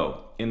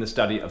Primo in the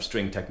study of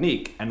string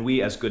technique. And we,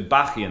 as good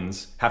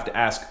Bachians, have to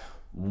ask,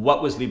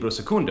 what was Libro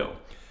Secundo?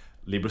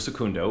 Libro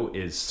Secundo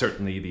is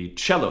certainly the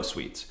cello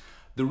suites.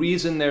 The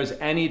reason there's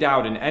any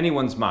doubt in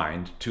anyone's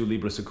mind to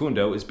Libro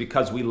Secundo is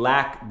because we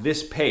lack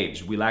this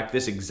page. We lack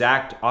this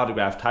exact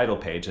autograph title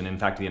page, and in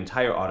fact the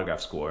entire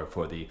autograph score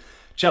for the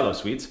cello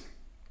suites.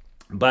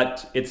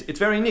 But it's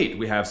very neat.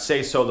 We have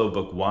Se Solo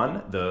Book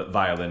 1, the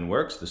violin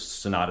works, the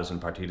sonatas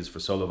and partitas for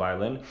solo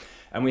violin.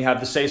 And we have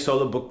the Se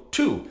Solo Book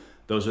 2,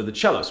 those are the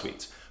cello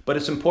suites. But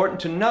it's important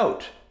to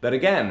note that,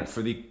 again,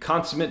 for the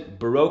consummate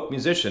Baroque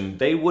musician,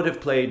 they would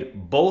have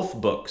played both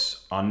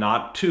books on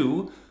not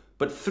 2,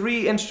 but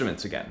 3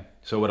 instruments again.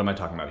 So what am I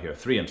talking about here?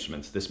 3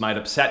 instruments. This might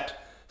upset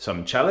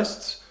some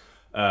cellists,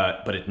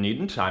 but it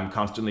needn't. I'm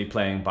constantly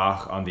playing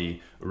Bach on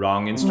the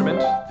wrong instrument,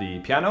 the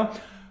piano.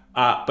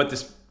 But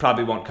this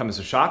probably won't come as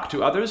a shock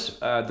to others.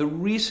 The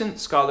recent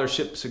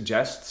scholarship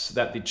suggests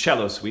that the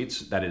cello suites,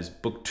 that is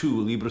Book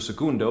 2, Libro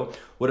Secundo,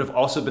 would have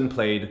also been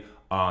played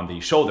on the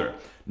shoulder.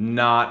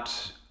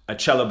 Not a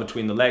cello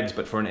between the legs,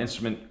 but for an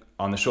instrument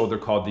on the shoulder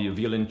called the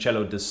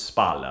violoncello di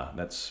spalla.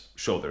 That's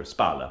shoulder,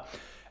 spalla.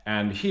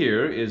 And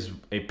here is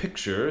a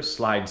picture,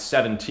 slide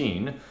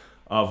 17,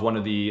 of one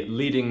of the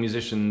leading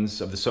musicians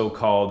of the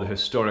so-called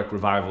historic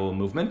revival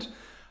movement.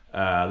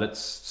 Let's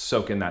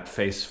soak in that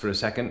face for a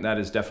second. That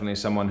is definitely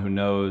someone who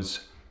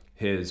knows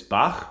his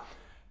Bach.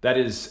 That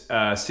is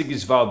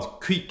Sigiswald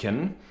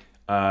Kuijken.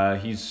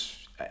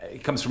 He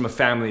comes from a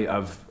family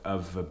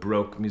of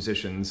Baroque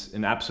musicians,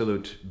 an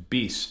absolute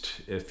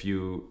beast if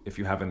you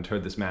haven't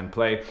heard this man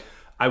play.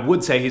 I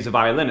would say he's a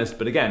violinist,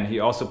 but again, he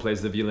also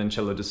plays the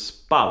violoncello di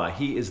spalla.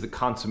 He is the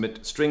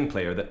consummate string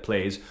player that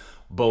plays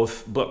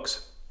both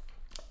books.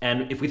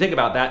 And if we think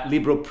about that,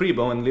 Libro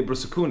Primo and Libro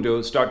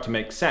Secundo start to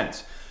make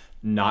sense.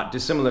 Not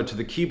dissimilar to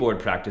the keyboard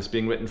practice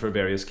being written for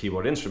various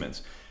keyboard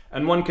instruments.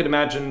 And one could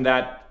imagine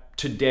that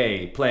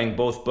today, playing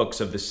both books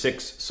of the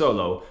 6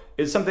 solo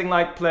is something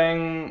like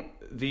playing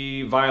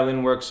the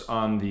violin works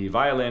on the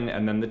violin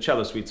and then the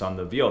cello suites on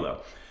the viola.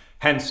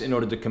 Hence, in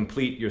order to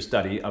complete your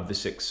study of the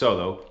 6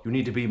 solo, you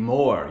need to be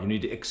more, you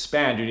need to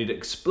expand, you need to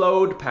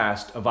explode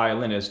past a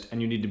violinist,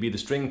 and you need to be the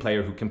string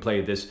player who can play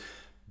this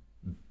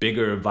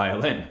bigger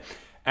violin.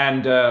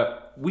 And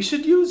we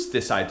should use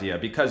this idea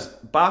because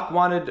Bach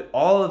wanted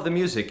all of the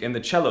music in the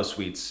cello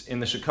suites in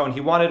the Chaconne.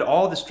 He wanted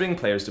all the string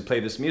players to play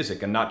this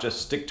music and not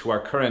just stick to our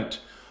current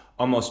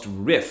almost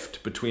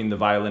rift between the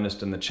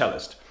violinist and the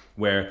cellist,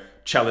 where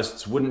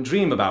cellists wouldn't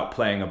dream about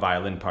playing a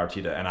violin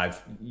partita. And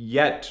I've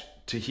yet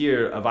to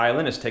hear a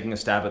violinist taking a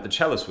stab at the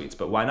cello suites,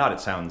 but why not? It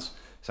sounds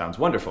Sounds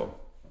wonderful.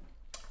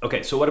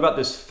 Okay, so what about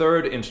this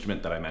third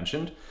instrument that I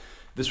mentioned?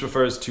 This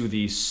refers to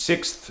the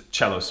sixth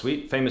cello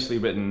suite, famously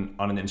written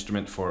on an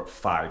instrument for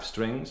 5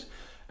 strings.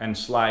 And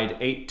slide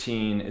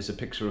 18 is a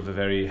picture of a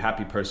very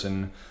happy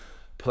person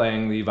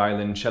playing the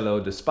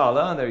violoncello da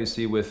spalla. There you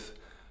see with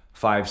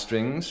 5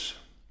 strings.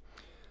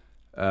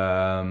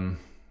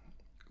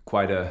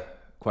 Quite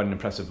an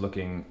impressive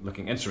looking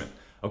instrument.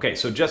 Okay,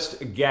 so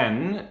just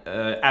again,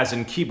 as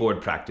in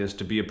keyboard practice,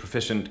 to be a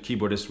proficient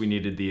keyboardist, we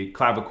needed the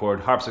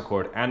clavichord,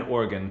 harpsichord, and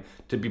organ.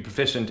 To be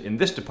proficient in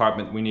this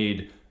department, we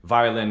need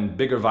violin,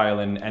 bigger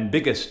violin, and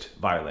biggest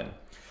violin.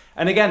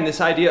 And again, this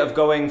idea of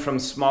going from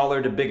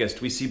smaller to biggest,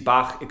 we see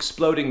Bach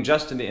exploding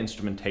just in the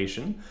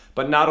instrumentation,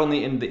 but not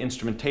only in the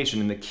instrumentation,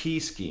 in the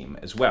key scheme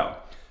as well.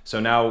 So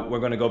now we're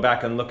going to go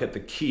back and look at the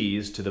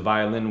keys to the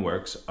violin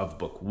works of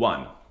Book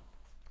 1.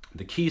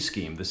 The key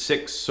scheme, the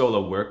 6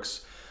 solo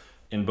works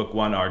in Book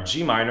 1 are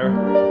G minor.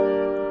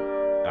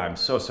 I'm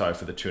so sorry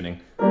for the tuning.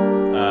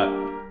 I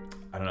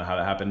don't know how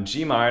that happened.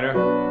 G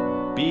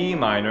minor, B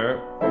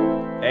minor,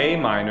 A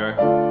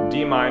minor,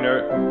 D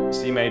minor,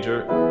 C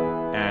major,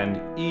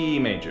 and E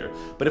major.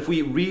 But if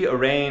we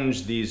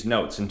rearrange these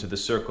notes into the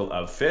circle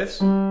of fifths,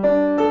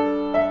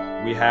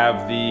 we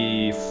have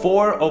the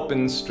 4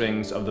 open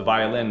strings of the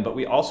violin, but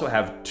we also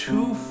have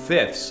 2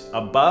 fifths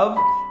above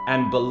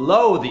and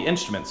below the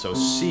instrument. So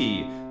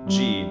C,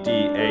 G, D,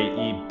 A,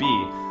 E, B.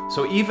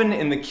 So even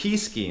in the key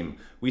scheme,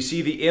 we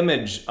see the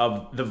image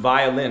of the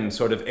violin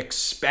sort of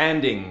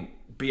expanding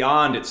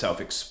beyond itself,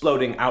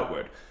 exploding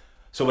outward.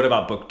 So what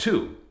about Book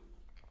 2?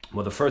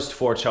 Well, the first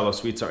 4 cello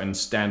suites are in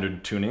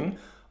standard tuning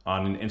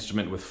on an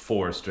instrument with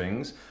 4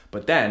 strings.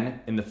 But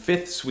then, in the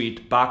 5th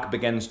suite, Bach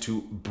begins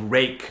to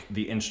break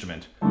the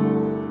instrument.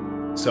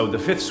 So the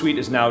 5th suite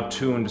is now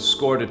tuned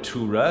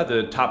scordatura.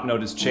 The top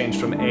note is changed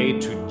from A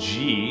to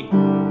G.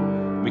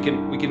 We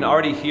can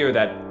already hear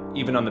that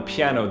even on the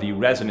piano, the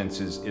resonance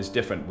is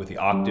different with the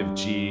octave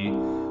G,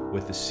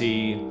 with the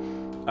C.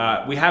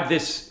 We have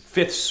this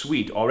 5th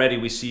suite. Already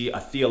we see a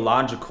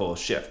theological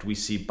shift. We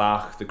see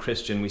Bach, the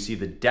Christian. We see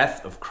the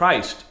death of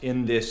Christ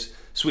in this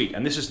suite.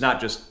 And this is not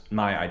just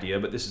my idea,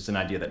 but this is an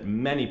idea that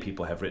many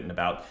people have written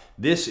about.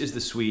 This is the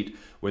suite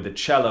where the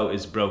cello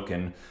is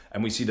broken,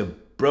 and we see the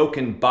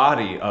broken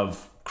body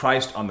of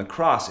Christ on the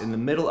cross in the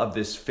middle of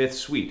this 5th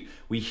suite.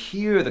 We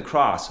hear the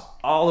cross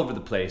all over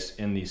the place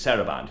in the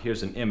saraband.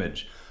 Here's an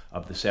image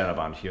of the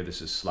saraband here.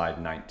 This is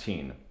slide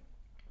 19.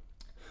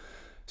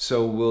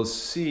 So we'll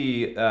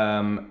see these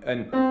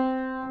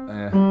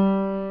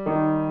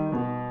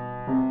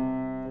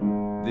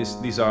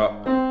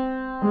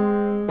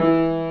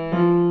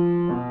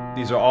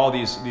are all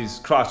these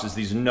crosses,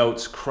 these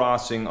notes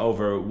crossing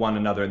over one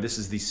another. This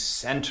is the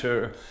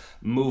center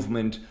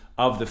movement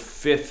of the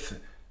 5th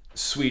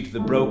suite, the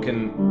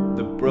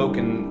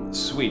broken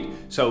suite.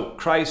 So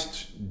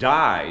Christ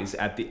dies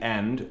at the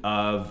end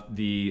of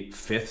the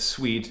 5th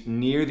suite,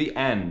 near the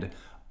end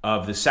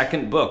of the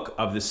 2nd book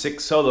of the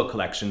 6 solo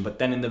collection, but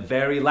then in the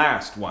very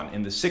last one,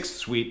 in the 6th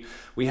suite,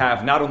 we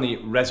have not only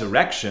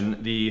resurrection,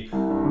 the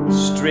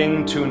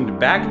string tuned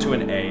back to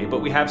an A,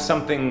 but we have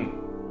something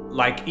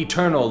like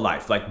eternal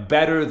life, like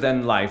better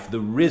than life, the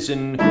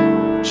risen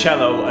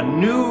cello, a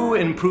new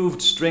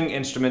improved string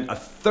instrument, a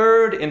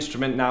 3rd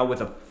instrument now with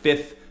a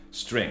 5th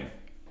string.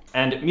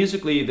 And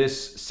musically,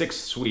 this 6th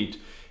suite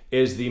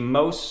is the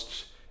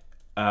most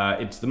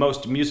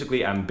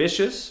musically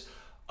ambitious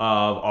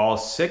of all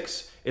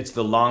 6. It's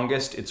the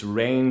longest. Its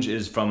range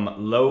is from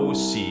low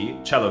C,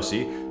 cello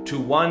C, to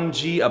 1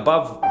 G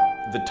above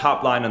the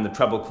top line on the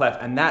treble clef,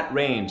 and that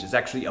range is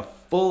actually a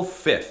full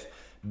 5th,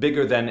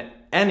 bigger than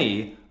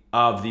any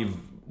of the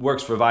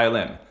works for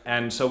violin.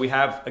 And so we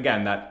have,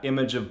 again, that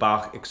image of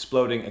Bach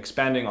exploding,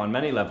 expanding on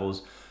many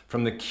levels,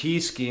 from the key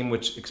scheme,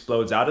 which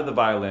explodes out of the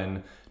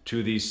violin,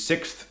 to the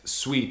 6th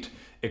suite,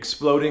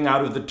 exploding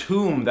out of the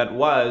tomb that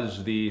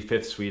was the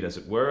 5th suite, as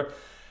it were,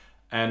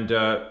 and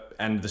the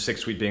 6th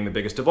suite being the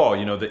biggest of all.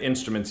 You know, the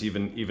instruments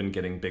even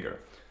getting bigger.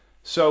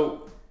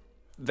 So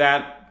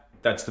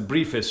that's the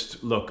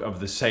briefest look of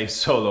the Say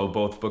solo,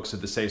 both books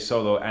of the Say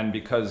solo, and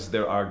because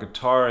there are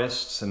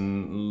guitarists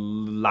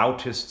and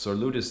lautists or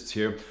lutists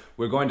here,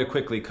 we're going to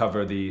quickly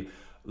cover the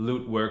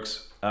lute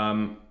works.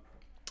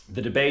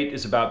 The debate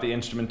is about the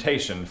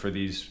instrumentation for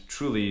these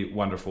truly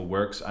wonderful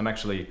works. I'm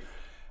actually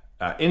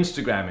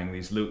Instagramming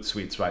these lute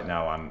suites right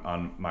now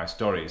on my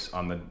stories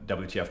on the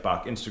WTF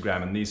Bach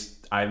Instagram, and these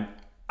I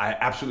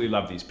absolutely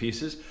love these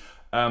pieces.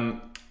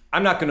 I'm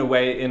not going to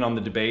weigh in on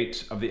the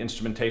debate of the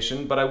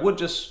instrumentation, but I would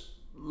just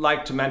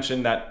like to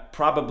mention that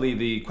probably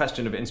the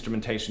question of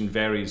instrumentation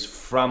varies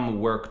from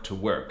work to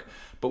work.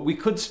 But we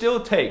could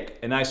still take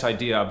a nice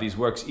idea of these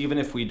works even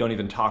if we don't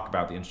even talk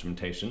about the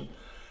instrumentation.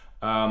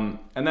 And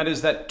that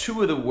is that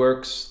 2 of the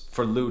works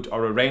for lute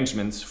are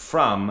arrangements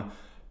from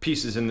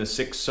pieces in the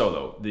 6th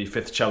solo, the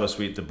 5th cello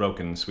suite, the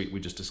broken suite we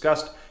just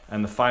discussed,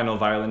 and the final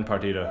violin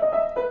partita.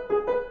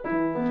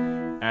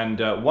 And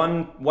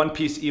one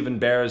piece even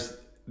bears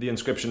the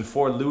inscription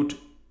for lute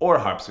or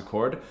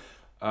harpsichord.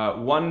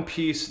 One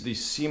piece, the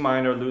C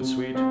minor lute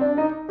suite,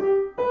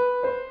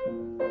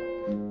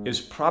 is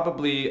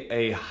probably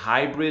a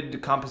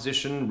hybrid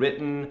composition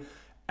written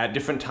at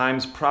different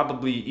times,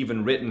 probably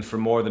even written for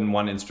more than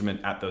one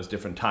instrument at those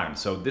different times.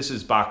 So this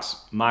is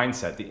Bach's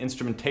mindset, the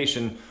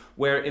instrumentation,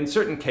 where in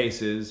certain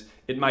cases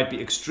it might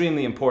be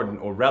extremely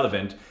important or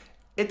relevant.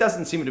 It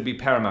doesn't seem to be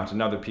paramount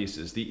in other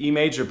pieces. The E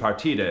major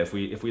partita, if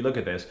we look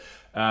at this,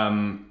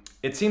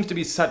 it seems to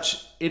be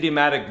such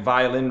idiomatic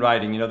violin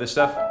writing, this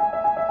stuff.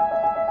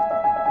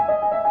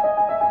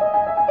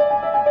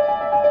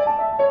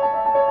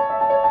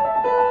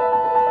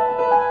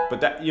 But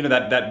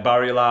that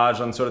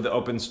barrelage on sort of the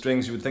open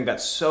strings, you would think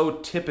that's so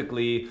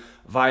typically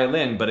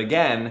violin. But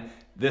again,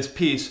 this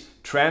piece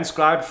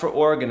transcribed for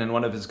organ in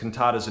one of his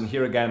cantatas, and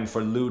here again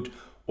for lute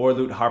or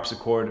lute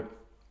harpsichord.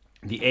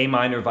 The A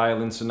minor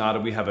violin sonata,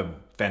 we have a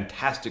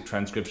fantastic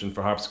transcription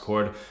for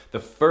harpsichord. The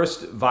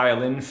first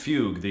violin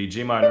fugue, the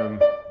G minor,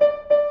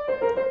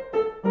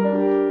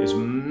 is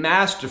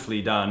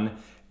masterfully done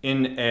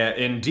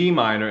in D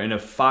minor in a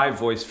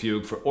 5-voice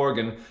fugue for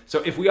organ.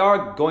 So if we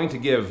are going to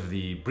give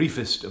the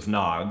briefest of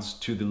nods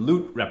to the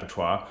lute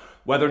repertoire,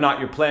 whether or not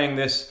you're playing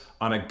this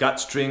on a gut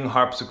string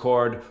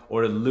harpsichord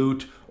or a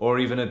lute or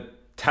even a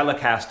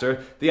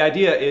Telecaster, the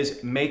idea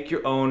is make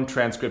your own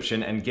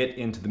transcription and get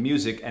into the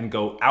music and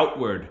go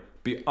outward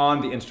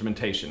beyond the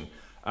instrumentation.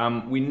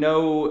 We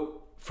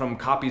know from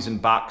copies in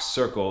Bach's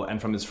circle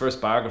and from his first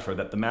biographer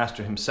that the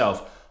master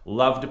himself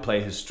loved to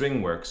play his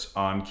string works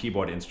on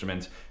keyboard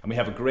instruments, and we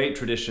have a great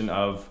tradition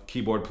of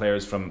keyboard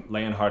players from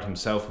Leonhardt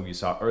himself, who you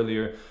saw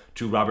earlier,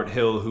 to Robert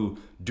Hill, who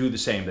do the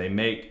same. They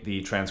make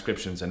the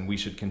transcriptions, and we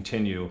should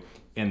continue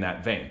in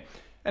that vein.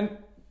 And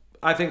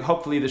I think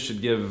hopefully this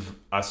should give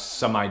us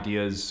some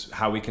ideas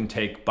how we can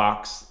take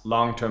Bach's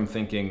long-term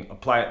thinking,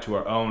 apply it to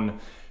our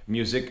own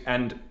music,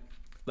 and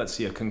let's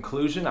see, a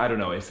conclusion. I don't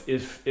know,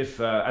 if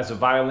as a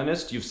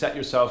violinist you've set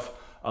yourself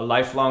a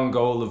lifelong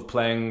goal of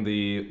playing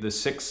the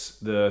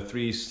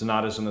 3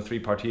 sonatas and the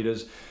 3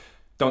 partitas,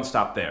 don't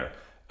stop there.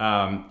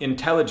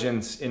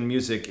 Intelligence in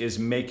music is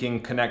making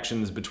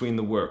connections between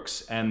the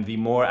works, and the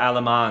more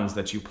allemands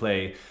that you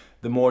play,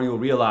 the more you'll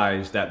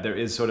realize that there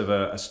is sort of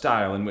a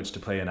style in which to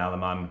play an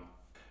allemand.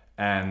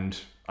 And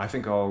I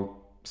think I'll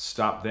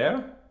stop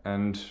there,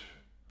 and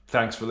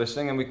thanks for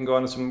listening, and we can go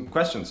on to some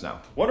questions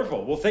now.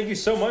 Wonderful. Well, thank you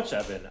so much,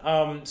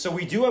 Evan. So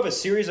we do have a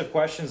series of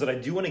questions that I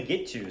do want to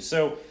get to.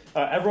 So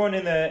everyone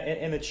in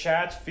the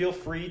chat, feel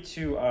free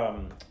to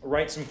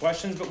write some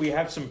questions, but we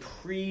have some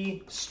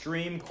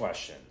pre-stream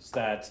questions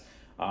that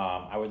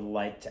I would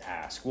like to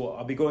ask. Well,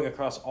 I'll be going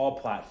across all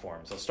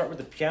platforms. I'll start with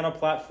the piano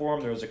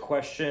platform. There was a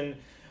question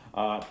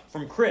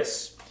from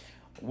Chris.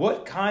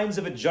 What kinds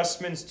of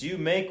adjustments do you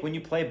make when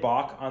you play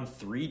Bach on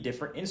 3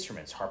 different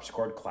instruments,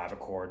 harpsichord,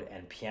 clavichord,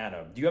 and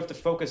piano? Do you have to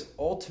focus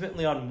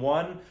ultimately on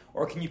one,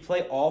 or can you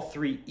play all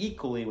 3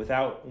 equally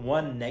without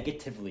one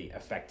negatively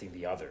affecting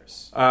the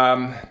others?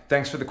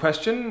 Thanks for the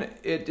question.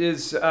 It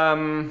is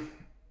sort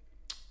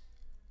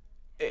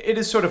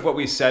of what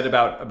we said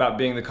about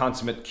being the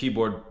consummate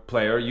keyboard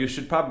player. You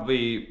should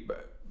probably...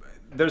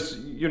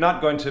 You're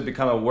not going to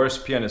become a worse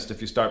pianist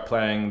if you start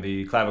playing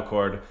the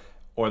clavichord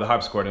or the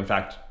harpsichord. In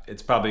fact,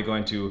 it's probably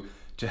going to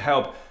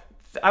help.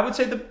 I would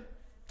say the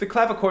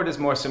clavichord is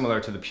more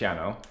similar to the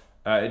piano.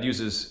 It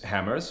uses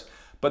hammers.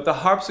 But the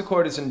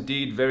harpsichord is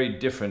indeed very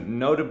different,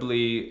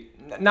 notably,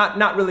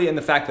 not really in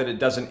the fact that it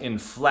doesn't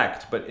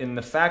inflect, but in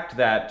the fact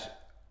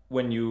that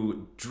when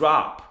you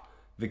drop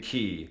the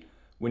key,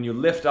 when you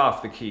lift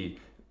off the key,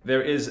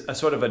 there is a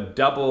sort of a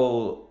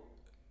double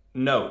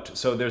note.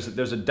 So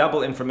there's a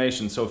double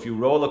information. So if you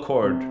roll a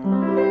chord,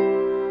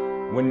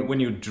 when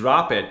you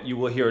drop it, you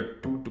will hear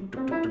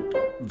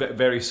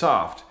very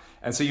soft.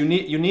 And so you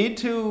need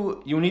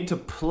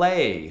to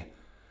play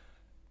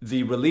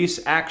the release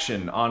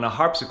action on a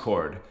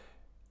harpsichord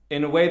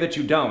in a way that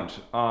you don't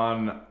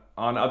on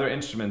other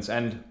instruments.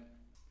 And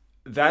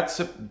that's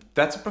a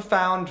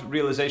profound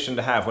realization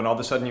to have when all of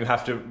a sudden you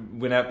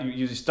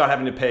start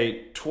having to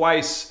pay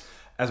twice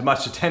as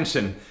much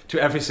attention to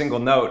every single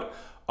note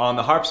on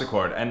the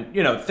harpsichord. And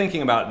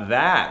thinking about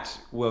that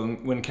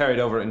when carried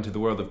over into the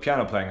world of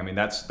piano playing, I mean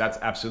that's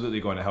absolutely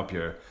going to help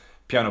your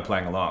piano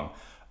playing along.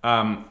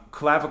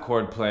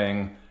 Clavichord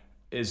playing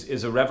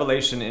is a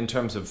revelation in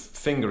terms of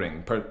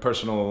fingering.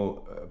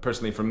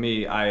 Personally for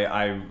me,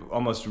 I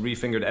almost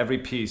refingered every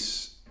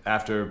piece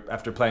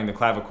after playing the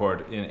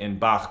clavichord in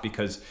Bach,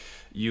 because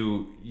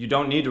you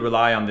don't need to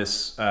rely on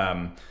this.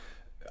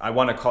 I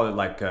want to call it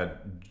like a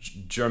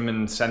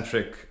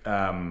German-centric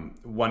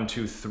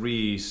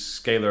 1-2-3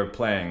 scalar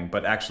playing,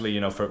 but actually,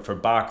 for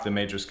Bach, the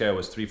major scale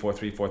was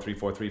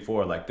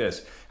 3-4-3-4-3-4-3-4, like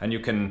this, and you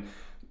can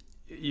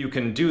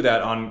do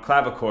that on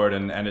clavichord,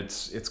 and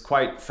it's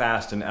quite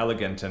fast and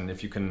elegant. And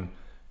if you can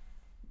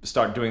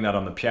start doing that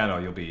on the piano,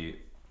 you'll be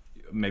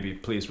maybe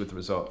pleased with the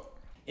result.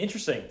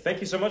 Interesting.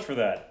 Thank you so much for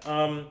that.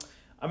 I'm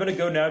going to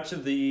go now to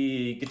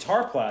the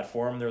guitar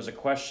platform. There's a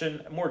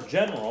question, more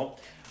general,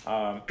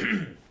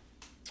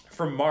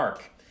 from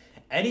Mark.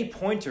 any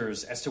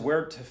pointers as to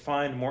where to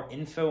find more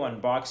info on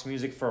Bach's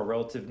music for a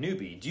relative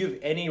newbie? Do you have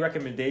any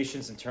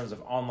recommendations in terms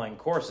of online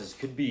courses?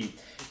 Could be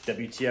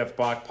WTF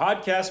Bach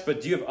podcast,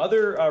 but do you have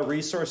other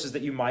resources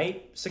that you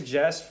might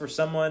suggest for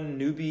someone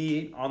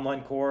newbie,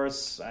 online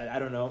course? I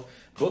don't know,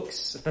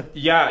 books.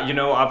 Yeah,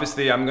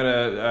 obviously I'm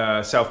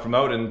gonna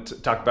self-promote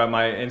and talk about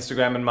my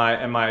Instagram and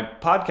my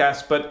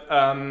podcast, but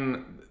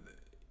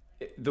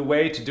the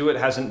way to do it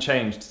hasn't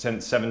changed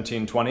since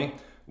 1720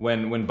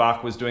 when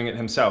Bach was doing it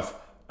himself.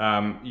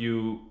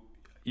 You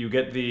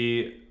get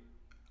the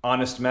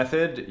honest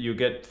method, you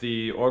get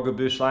the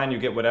Orgelbüchlein, you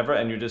get whatever,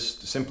 and you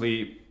just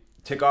simply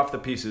tick off the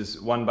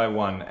pieces one by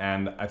one,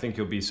 and I think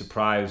you'll be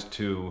surprised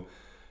to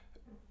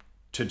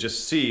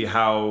just see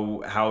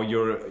how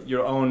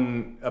your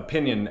own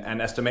opinion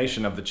and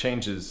estimation of the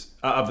changes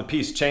of the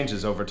piece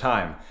changes over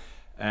time.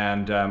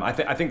 And I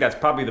think that's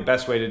probably the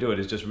best way to do it,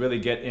 is just really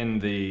get in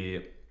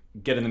the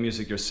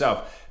music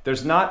yourself.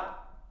 There's not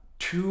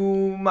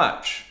too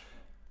much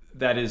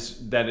that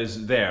is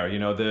there.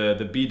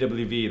 The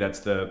BWV,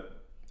 that's the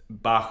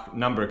Bach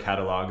number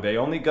catalog. They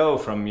only go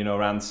from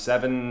around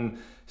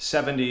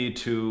 770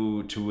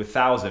 to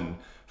 1,000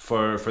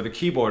 for the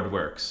keyboard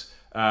works.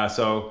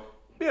 So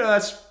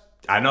that's,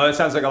 I know that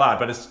sounds like a lot,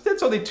 but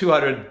it's only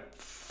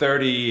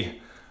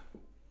 230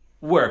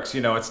 works.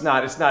 It's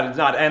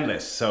not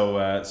endless.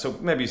 So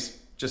maybe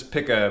just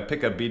pick a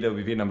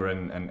BWV number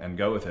and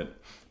go with it.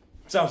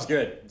 Sounds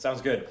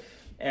good.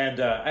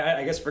 And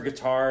I guess for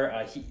guitar,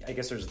 I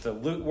guess there's the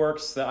lute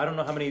works. I don't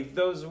know how many of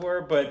those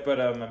were, but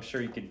I'm sure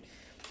you could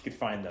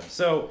find them.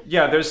 So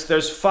yeah,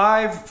 there's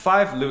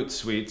five lute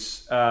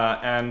suites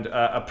and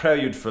a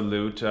prelude for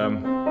lute.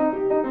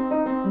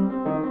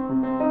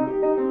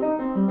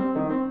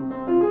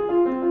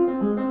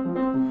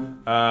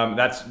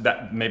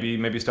 That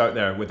maybe start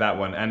there with that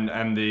one.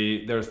 And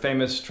there are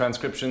famous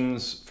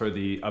transcriptions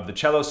of the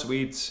cello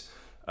suites.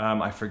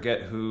 I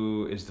forget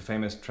who is the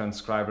famous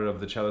transcriber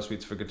of the cello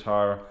suites for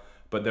guitar,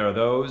 but there are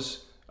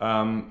those.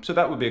 So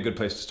that would be a good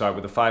place to start,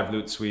 with the 5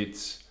 lute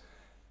suites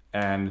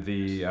and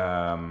the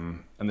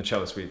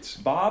cello suites.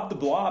 Bob the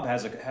Blob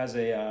has a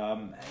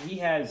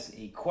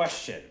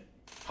question.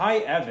 Hi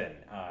Evan.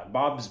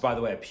 Bob's, by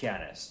the way, a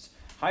pianist.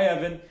 Hi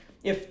Evan.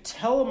 If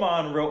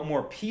Telemann wrote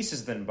more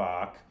pieces than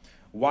Bach,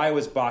 why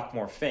was Bach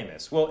more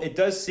famous? Well, it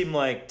does seem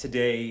like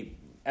today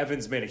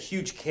Evan's made a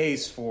huge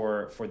case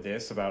for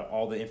this, about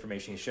all the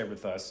information he shared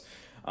with us.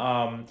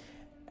 And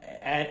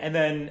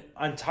then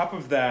on top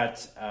of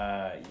that,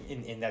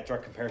 in that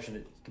direct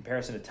comparison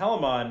to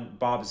Telemann,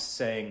 Bob's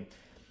saying,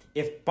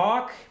 if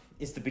Bach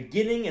is the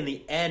beginning and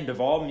the end of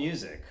all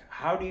music,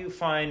 how do you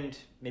find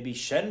maybe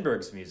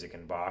Schoenberg's music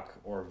in Bach,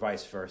 or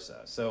vice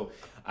versa? So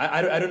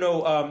I don't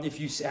know if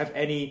you have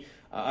any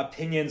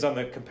opinions on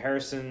the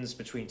comparisons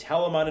between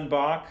Telemann and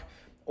Bach,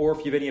 or if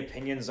you have any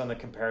opinions on the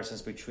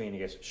comparisons between, I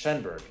guess,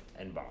 Schoenberg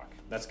and Bach.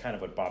 That's kind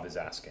of what Bob is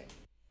asking.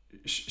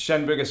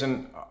 Schoenberg is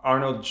in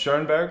Arnold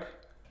Schoenberg?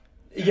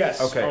 Yes.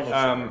 Okay. Arnold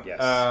Schoenberg,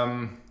 yes.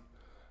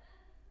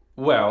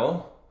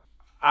 Well,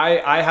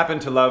 I happen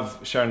to love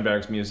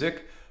Schoenberg's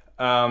music.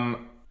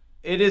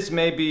 It is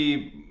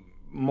maybe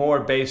more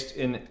based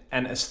in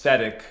an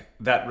aesthetic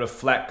that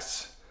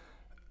reflects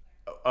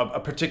a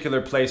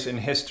particular place in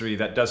history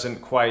that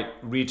doesn't quite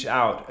reach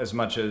out as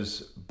much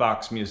as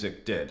Bach's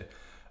music did.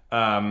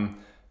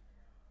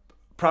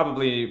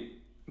 Probably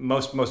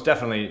most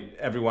definitely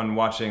everyone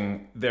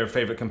watching their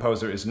favorite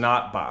composer is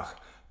not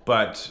Bach,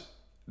 but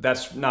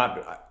that's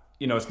not,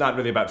 it's not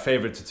really about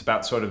favorites. It's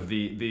about sort of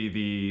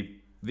the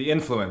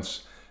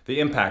influence, the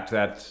impact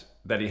that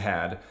he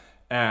had.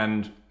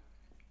 And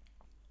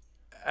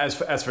as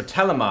for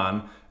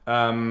Telemann,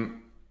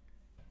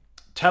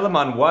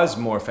 Telemann was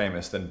more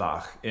famous than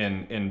Bach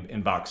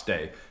in Bach's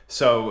day.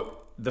 So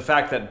the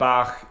fact that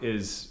Bach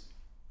is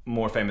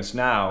more famous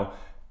now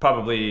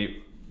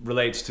probably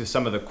relates to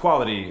some of the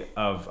quality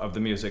of the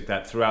music,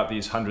 that throughout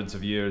these hundreds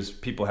of years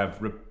people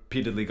have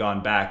repeatedly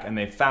gone back and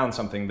they found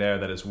something there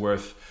that is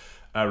worth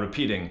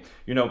repeating.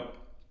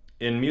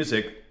 In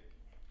music,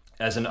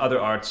 as in other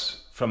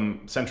arts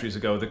from centuries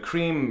ago, the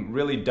cream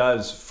really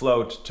does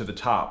float to the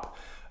top.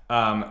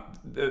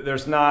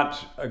 There's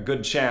not a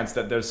good chance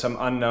that there's some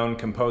unknown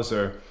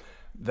composer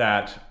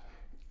that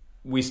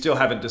we still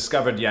haven't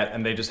discovered yet,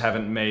 and they just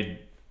haven't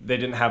they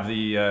didn't have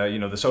the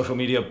the social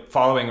media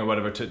following or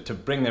whatever to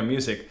bring their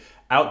music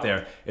out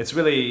there. It's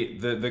really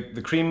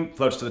the cream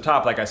floats to the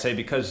top, like I say,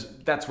 because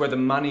that's where the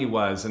money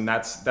was, and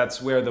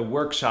that's where the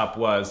workshop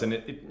was. And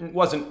it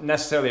wasn't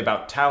necessarily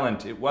about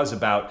talent. It was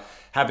about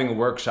having a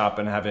workshop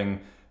and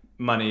having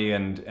money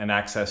and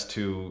access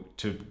to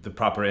the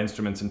proper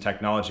instruments and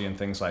technology and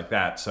things like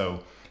that.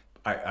 So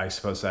I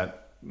suppose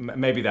that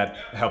maybe that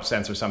helps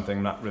answer something.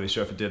 I'm not really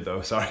sure if it did,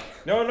 though. Sorry.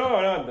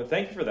 No.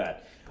 Thank you for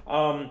that.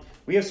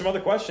 We have some other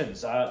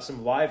questions,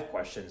 some live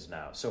questions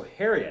now. So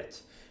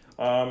Harriet,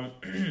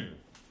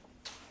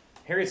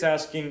 Harriet's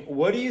asking,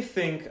 what do you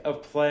think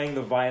of playing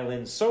the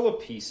violin solo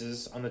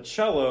pieces on the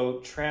cello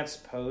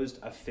transposed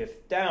a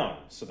fifth down,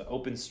 so the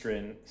open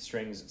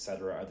strings,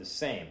 etc., are the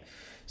same?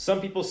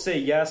 Some people say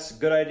yes,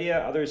 good idea.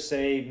 Others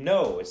say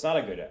no, it's not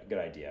a good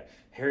idea.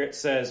 Harriet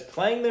says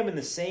playing them in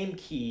the same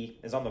key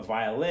as on the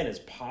violin is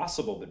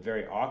possible, but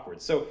very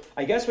awkward. So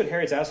I guess what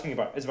Harriet's asking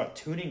about is about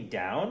tuning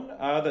down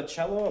the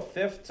cello a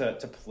fifth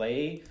to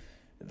play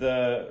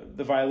the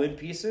violin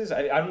pieces.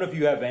 I don't know if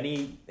you have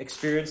any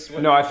experience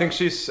with. No, I think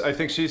she's.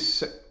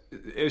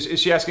 Is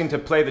she asking to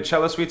play the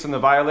cello suites on the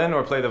violin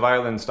or play the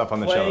violin stuff on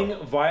the cello?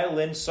 Playing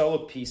violin solo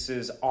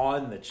pieces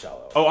on the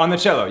cello. Oh, on the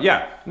cello,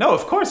 yeah. No,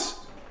 of course,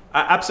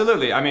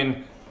 absolutely. I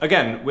mean,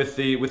 again, with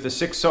the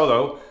sixth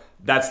solo,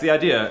 that's the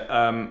idea.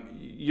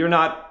 You're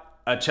not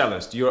a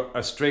cellist; you're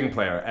a string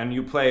player, and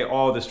you play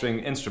all the string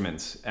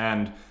instruments.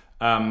 And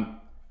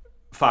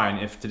fine,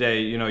 if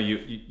today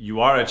you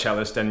are a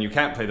cellist and you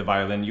can't play the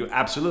violin, you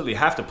absolutely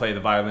have to play the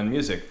violin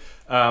music.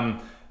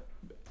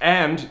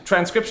 And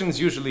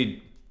transcriptions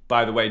usually,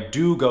 by the way,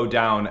 do go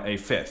down a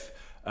fifth.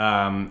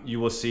 You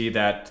will see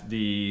that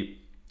the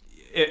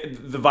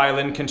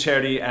violin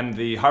concerti and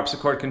the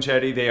harpsichord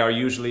concerti, they are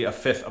usually a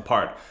fifth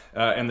apart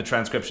in the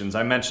transcriptions.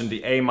 I mentioned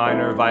the A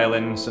minor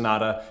violin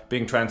sonata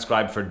being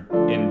transcribed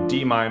in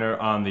D minor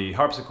on the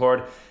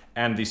harpsichord,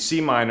 and the C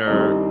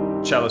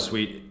minor cello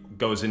suite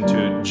goes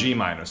into G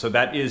minor. So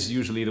that is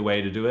usually the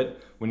way to do it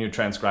when you're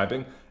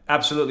transcribing.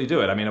 Absolutely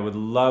do it. I mean, I would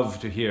love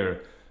to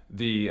hear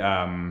the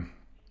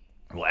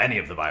any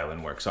of the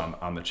violin works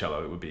on the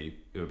cello. It would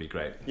be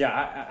great.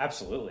 Yeah,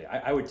 absolutely.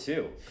 I would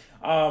too.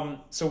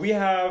 So we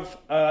have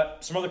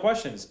some other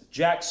questions.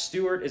 Jack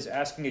Stewart is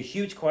asking a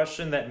huge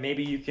question that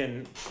maybe you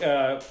can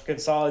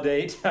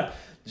consolidate.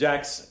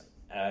 Jack's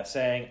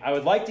saying, I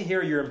would like to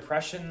hear your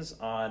impressions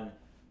on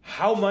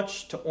how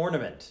much to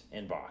ornament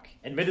in Bach.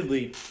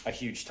 Admittedly, a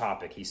huge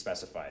topic, he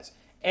specifies.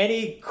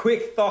 Any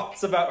quick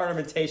thoughts about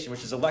ornamentation,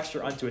 which is a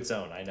lecture unto its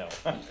own, I know.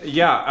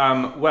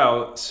 Yeah,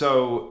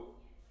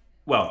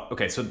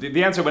 okay, so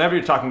the answer whenever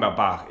you're talking about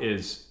Bach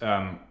is,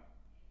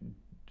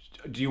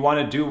 do you want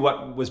to do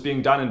what was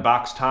being done in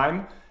Bach's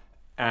time?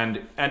 And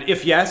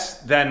if yes,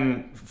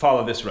 then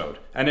follow this road.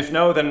 And if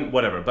no, then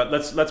whatever. But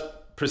let's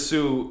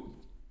pursue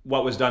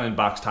what was done in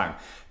Bach's time.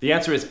 The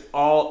answer is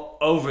all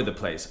over the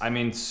place. I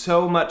mean,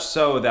 so much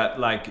so that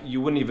you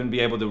wouldn't even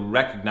be able to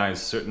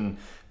recognize certain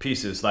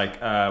pieces.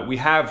 We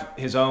have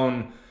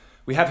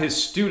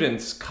his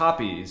students'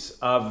 copies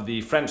of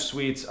the French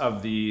suites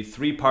of the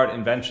three-part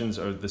inventions,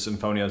 or the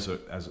symphonias,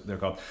 as they're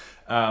called,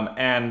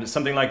 and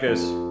something like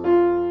this,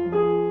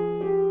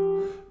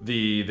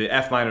 the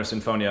F minor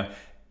sinfonia,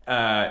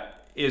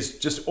 is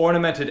just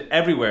ornamented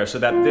everywhere, so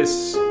that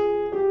this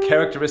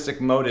characteristic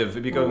motive,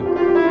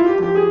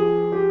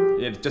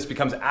 it just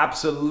becomes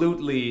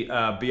absolutely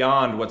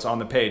beyond what's on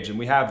the page. And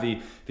we have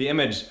the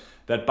image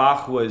that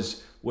Bach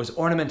was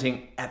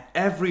ornamenting at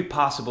every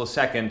possible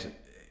second,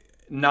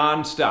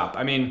 non-stop.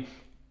 I mean,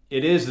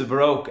 it is the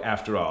Baroque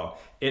after all.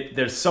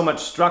 There's so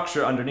much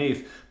structure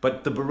underneath,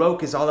 but the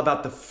Baroque is all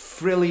about the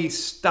frilly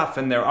stuff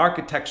and their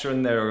architecture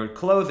and their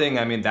clothing.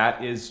 I mean,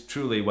 that is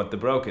truly what the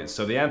Baroque is.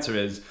 So the answer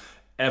is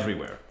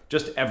everywhere,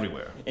 just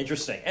everywhere.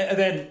 Interesting. And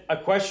then a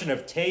question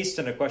of taste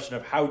and a question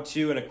of how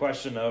to and a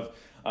question of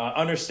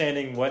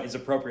understanding what is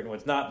appropriate and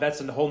what's not.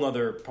 That's a whole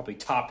nother probably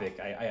topic,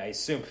 I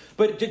assume.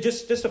 But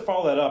just to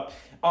follow that up,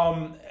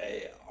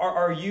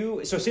 are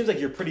you, so it seems like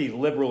you're pretty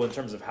liberal in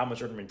terms of how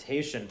much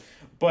ornamentation,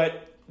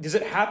 but does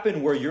it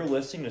happen where you're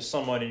listening to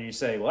someone and you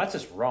say, well, that's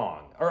just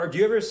wrong? Or do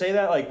you ever say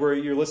that, where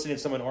you're listening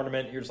to someone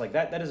ornament and you're just like,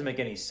 that doesn't make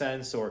any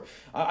sense? Or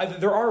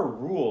there are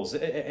rules.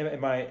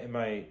 Am I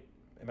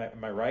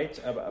right?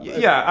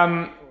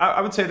 Yeah, I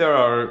would say there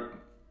are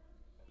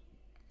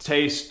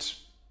taste.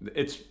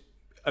 It's,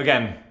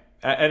 again,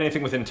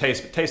 anything within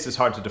taste, but taste is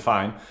hard to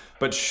define.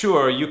 But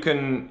sure, you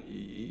can,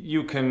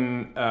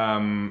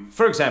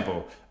 for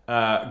example,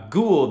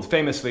 Gould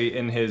famously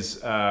in his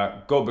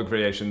Goldberg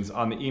variations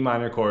on the E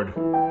minor chord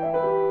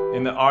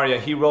in the aria,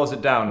 he rolls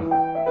it down,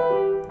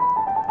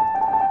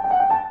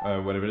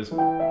 whatever it is,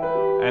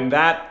 and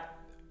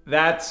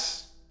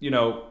that's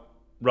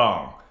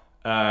wrong.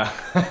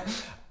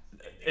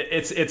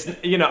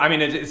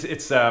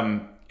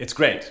 It's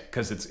great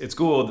because it's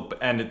Gould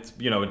and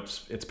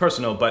it's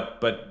personal,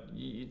 but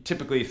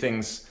typically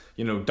things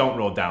don't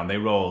roll down, they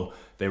roll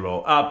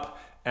up,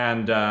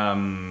 and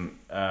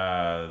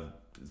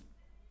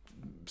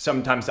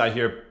sometimes I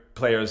hear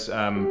players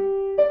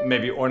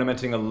maybe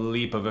ornamenting a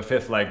leap of a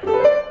fifth,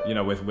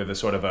 with a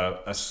sort of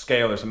a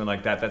scale or something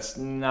like that. That's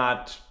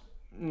not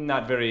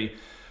very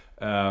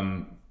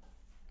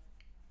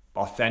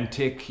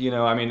authentic.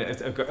 I mean,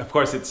 of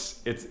course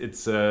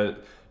it's a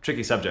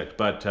tricky subject,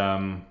 but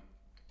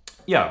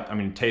yeah, I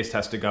mean, taste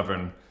has to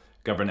govern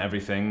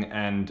everything,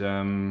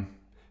 and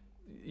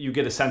you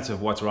get a sense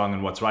of what's wrong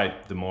and what's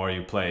right the more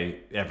you play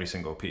every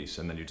single piece,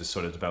 and then you just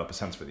sort of develop a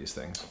sense for these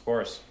things. Of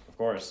course.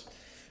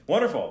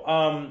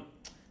 Wonderful.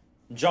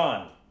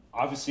 John,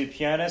 obviously a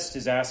pianist,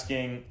 is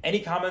asking, any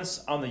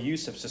comments on the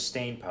use of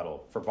sustain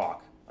pedal for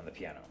Bach on the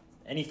piano?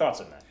 Any thoughts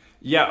on that?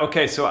 Yeah.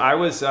 Okay. So I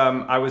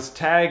was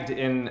tagged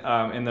in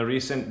the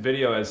recent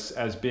video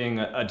as being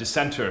a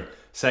dissenter,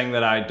 saying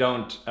that I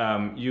don't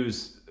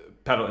use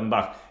pedal in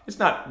Bach. It's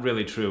not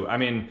really true. I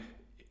mean,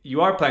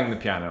 you are playing the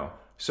piano,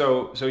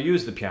 so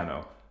use the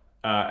piano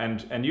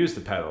and use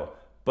the pedal,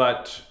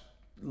 but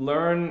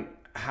learn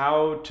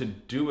how to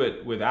do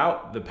it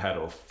without the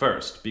pedal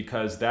first,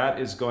 because that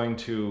is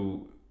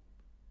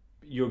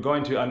you're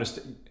going to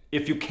understand.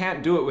 If you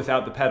can't do it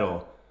without the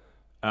pedal,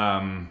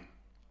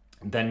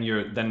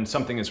 then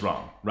something is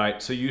wrong,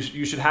 right? So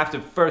you should have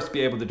to first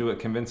be able to do it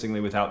convincingly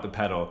without the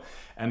pedal,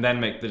 and then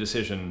make the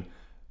decision,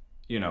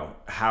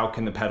 how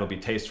can the pedal be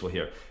tasteful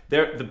here?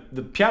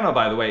 The piano,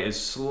 by the way, is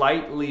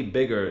slightly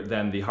bigger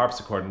than the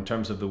harpsichord in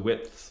terms of the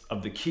width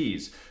of the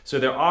keys. So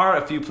there are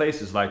a few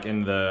places, like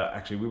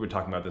actually we were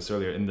talking about this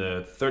earlier, in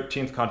the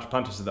 13th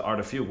contrapuntus of the Art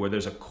of Fugue, where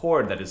there's a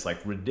chord that is like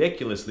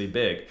ridiculously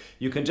big.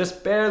 You can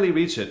just barely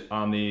reach it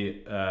on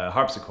the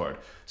harpsichord.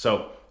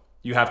 So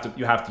you have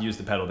to use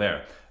the pedal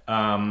there.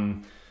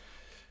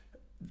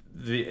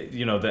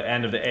 The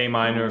end of the A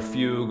minor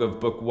fugue of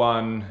Book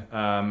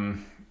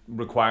 1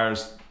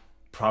 requires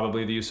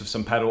probably the use of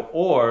some pedal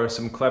or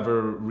some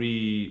clever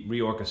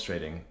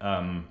reorchestrating.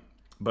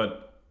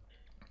 But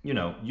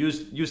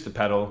use the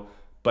pedal,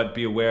 but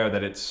be aware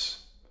that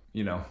it's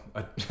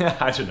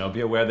I don't know.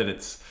 Be aware that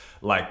it's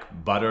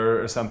like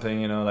butter or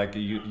something. Like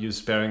you use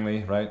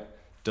sparingly, right?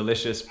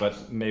 Delicious,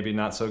 but maybe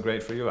not so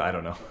great for you. I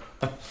don't know.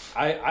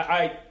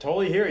 I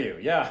totally hear you.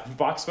 Yeah,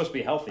 Bach's supposed to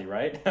be healthy,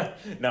 right?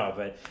 No,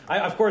 but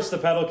of course the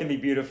pedal can be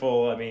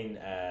beautiful. I mean,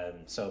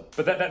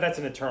 but that's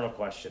an eternal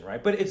question,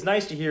 right? But it's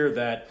nice to hear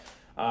that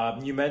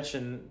you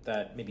mentioned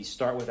that maybe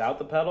start without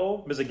the pedal,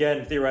 because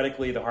again,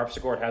 theoretically the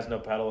harpsichord has no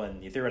pedal,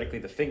 and theoretically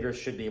the fingers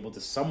should be able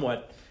to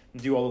somewhat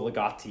do all the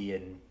legati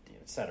and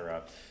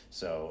etc.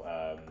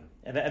 So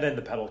and then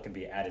the pedal can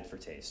be added for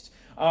taste.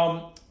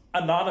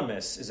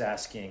 Anonymous is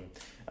asking.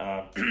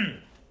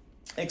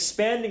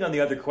 Expanding on the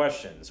other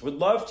questions, would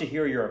love to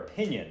hear your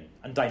opinion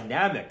on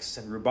dynamics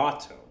and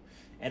rubato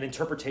and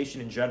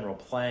interpretation in general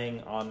playing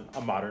on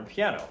a modern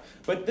piano.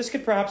 But this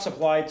could perhaps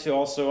apply to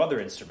also other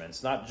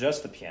instruments, not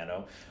just the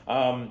piano.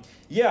 I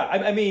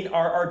mean,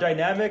 are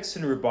dynamics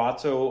and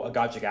rubato,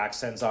 agagic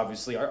accents,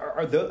 obviously,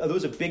 are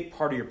those a big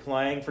part of your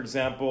playing? For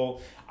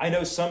example, I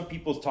know some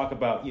people talk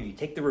about, you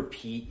take the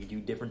repeat, you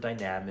do different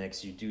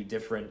dynamics, you do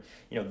different,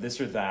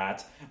 this or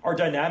that. Are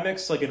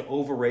dynamics like an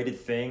overrated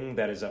thing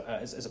that is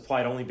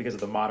applied only because of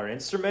the modern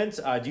instrument?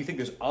 Do you think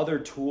there's other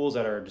tools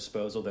at our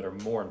disposal that are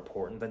more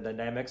important than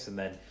dynamics? And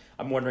then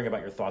I'm wondering about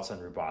your thoughts on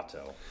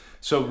rubato.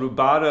 So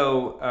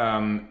rubato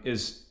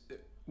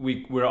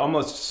we're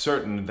almost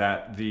certain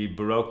that the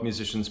Baroque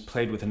musicians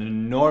played with an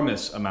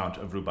enormous amount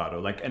of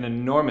rubato, like an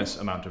enormous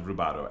amount of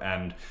rubato.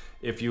 And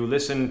if you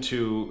listen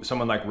to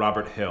someone like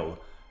Robert Hill,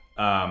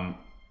 there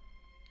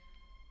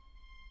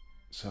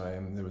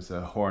was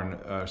a horn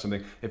or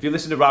something. If you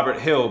listen to Robert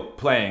Hill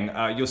playing,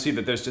 you'll see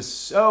that there's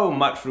just so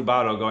much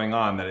rubato going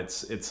on that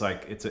it's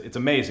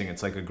amazing.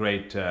 It's like a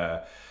great.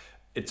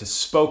 It's a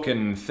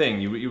spoken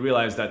thing. You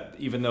realize that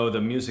even though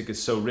the music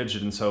is so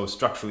rigid and so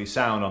structurally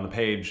sound on the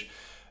page,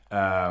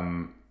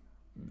 everything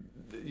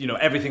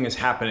is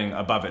happening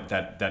above it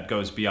that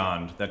goes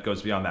beyond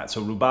that.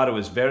 So rubato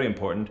is very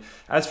important.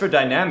 As for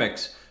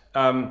dynamics,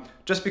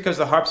 just because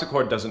the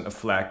harpsichord doesn't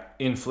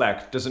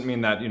inflect doesn't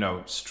mean that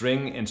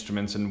string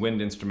instruments and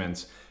wind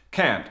instruments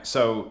can't.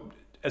 So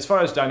as far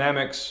as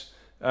dynamics,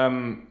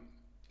 when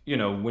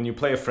you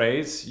play a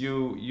phrase,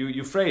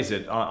 you phrase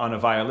it on a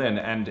violin,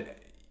 and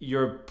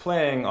you're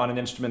playing on an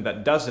instrument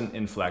that doesn't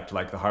inflect,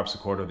 like the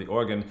harpsichord or the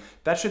organ.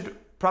 That should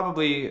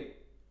probably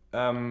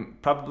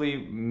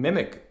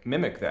mimic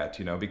that,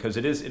 because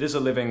it is a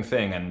living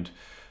thing. And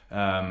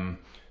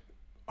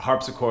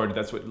harpsichord,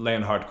 that's what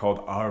Leonhardt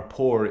called our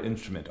poor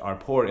instrument,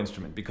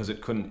 because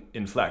it couldn't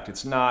inflect.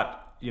 It's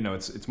not,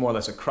 it's more or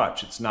less a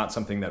crutch. It's not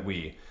something that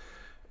we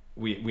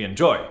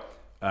enjoy.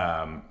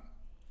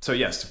 So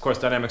yes, of course,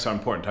 dynamics are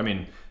important. I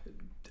mean,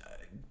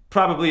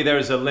 probably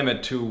there's a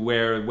limit to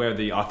where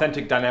the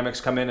authentic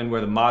dynamics come in and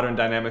where the modern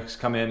dynamics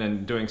come in,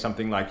 and doing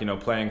something like,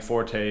 playing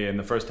forte in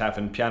the first half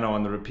and piano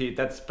on the repeat.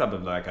 That's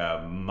probably like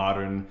a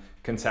modern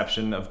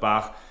conception of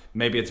Bach.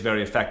 Maybe it's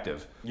very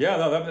effective. Yeah,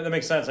 no, that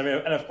makes sense. I mean,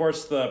 and of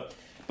course but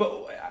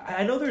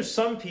I know there's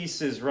some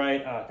pieces,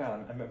 right?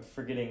 God, I'm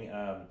forgetting.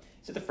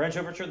 Is it the French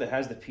overture that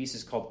has the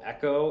pieces called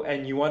echo?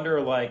 And you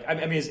wonder, like, I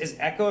mean, is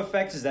echo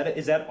effects, is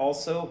that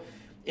also...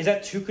 Is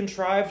that too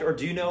contrived, or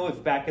do you know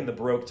if back in the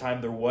Baroque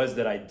time there was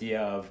that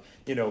idea of,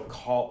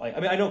 call?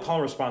 I know call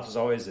and response was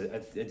always a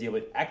deal,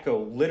 but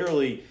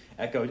literally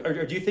echo.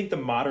 Or do you think the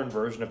modern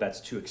version of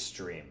that's too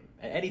extreme?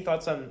 Any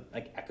thoughts on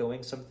like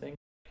echoing something?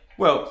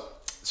 Well,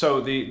 so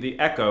the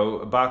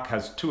echo, Bach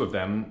has two of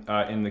them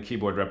in the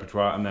keyboard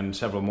repertoire, and then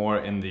several more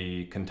in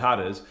the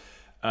cantatas.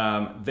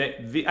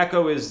 The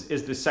echo is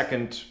the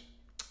second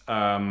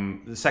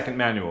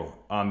manual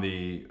on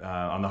the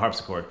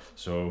harpsichord.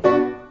 So.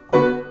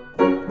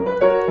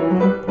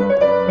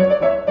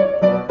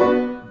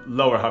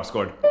 Lower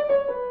harpsichord,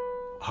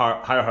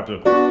 higher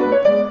harpsichord.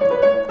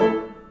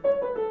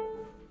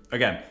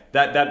 Again,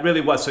 that really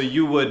was, so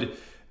you would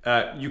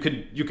you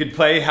could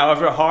play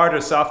however hard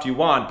or soft you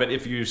want, but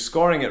if you're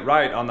scoring it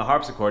right on the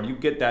harpsichord, you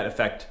get that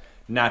effect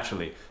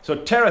naturally. So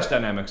terrace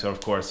dynamics are,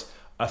 of course,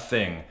 a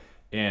thing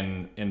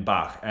in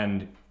Bach.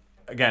 And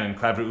again, in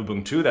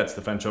Klavierübung 2, that's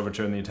the French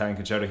overture and the Italian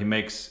concerto, he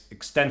makes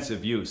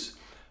extensive use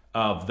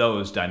of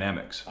those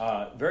dynamics.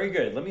 Very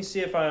good. Let me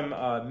see if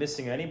I'm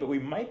missing any, but we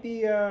might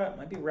be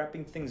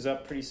wrapping things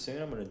up pretty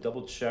soon. I'm going to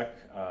double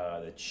check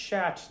the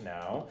chat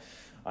now.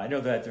 I know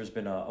that there's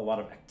been a lot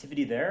of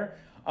activity there.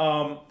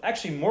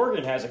 Actually,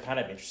 Morgan has a kind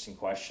of interesting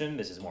question.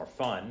 This is more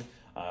fun.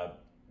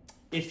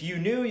 If you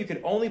knew you could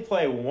only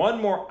play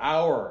one more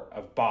hour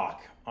of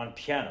Bach on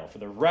piano for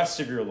the rest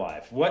of your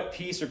life, what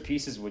piece or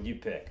pieces would you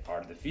pick?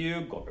 Art of the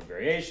Fugue, Goldberg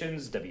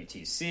Variations,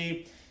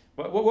 WTC?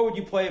 What would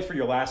you play for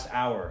your last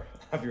hour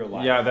of your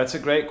life? Yeah, that's a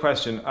great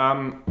question.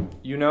 I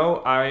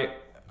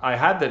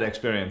had that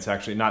experience,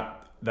 actually,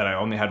 not that I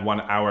only had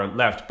 1 hour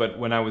left, but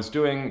when I was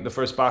doing the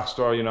first Bach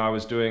store, I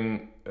was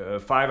doing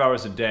 5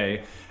 hours a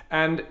day,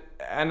 and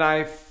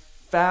I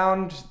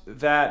found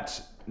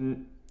that,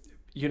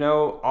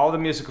 all the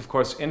music, of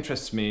course,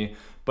 interests me,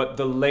 but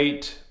the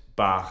late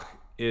Bach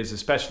is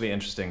especially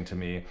interesting to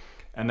me,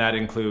 and that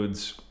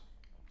includes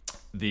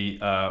the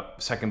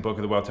second book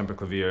of the Well-Tempered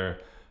Clavier,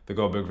 the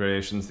Goldberg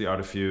Variations, the Art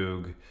of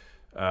Fugue,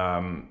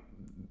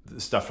 the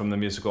stuff from the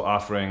Musical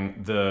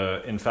Offering,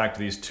 in fact,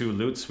 these two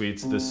lute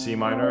suites, the C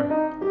minor,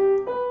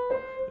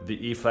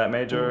 the E flat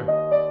major,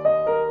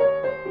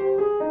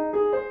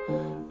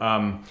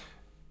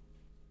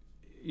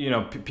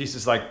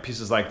 pieces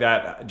like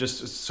that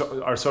just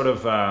are sort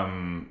of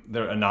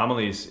they're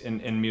anomalies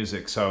in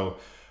music. So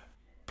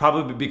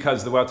probably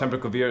because the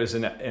Well-Tempered Clavier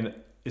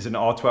is in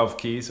all 12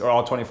 keys or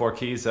all 24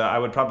 keys, I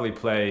would probably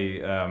play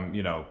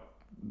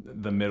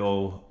the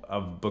middle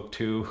of book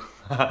 2.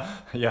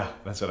 Yeah,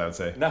 that's what I would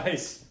say.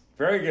 Nice.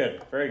 Very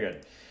good. Very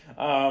good.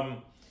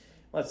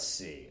 Let's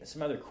see.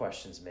 Some other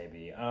questions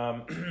maybe.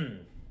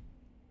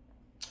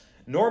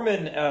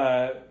 Norman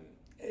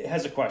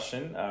has a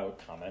question,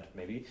 comment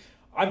maybe.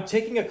 I'm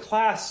taking a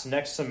class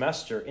next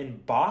semester in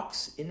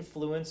Bach's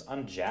influence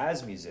on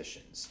jazz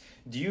musicians.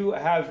 Do you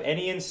have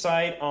any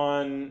insight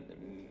on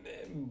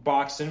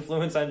Bach's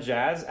influence on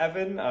jazz,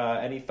 Evan?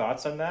 Any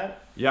thoughts on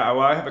that? Yeah,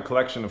 well, I have a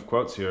collection of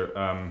quotes here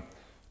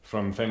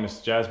from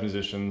famous jazz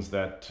musicians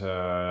that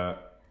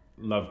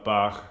love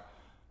Bach,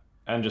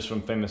 and just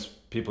from famous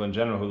people in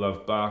general who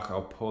love Bach.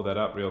 I'll pull that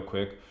up real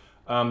quick.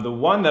 The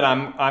one that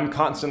I'm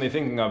constantly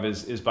thinking of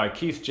is by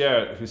Keith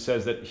Jarrett, who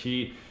says that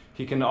he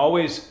can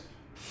always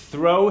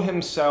throw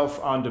himself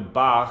onto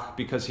Bach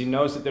because he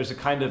knows that there's a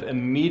kind of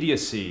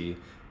immediacy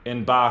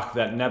in Bach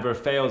that never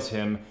fails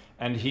him,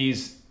 and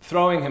he's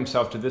throwing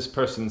himself to this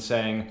person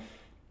saying,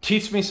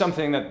 teach me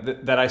something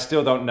that I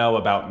still don't know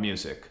about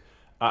music.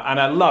 And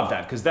I love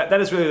that, because that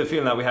is really the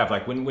feeling that we have.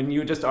 Like when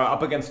you just are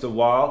up against a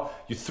wall,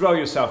 you throw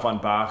yourself on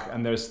Bach,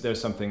 and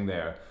there's something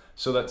there.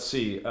 So let's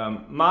see.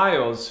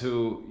 Miles,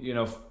 who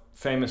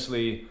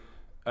famously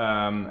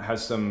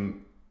has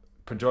some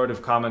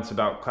pejorative comments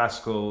about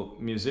classical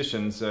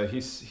musicians,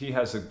 he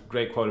has a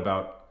great quote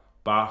about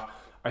Bach.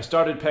 I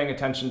started paying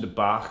attention to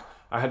Bach.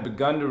 I had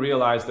begun to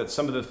realize that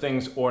some of the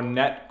things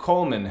Ornette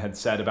Coleman had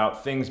said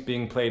about things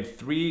being played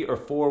 3 or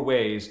 4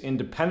 ways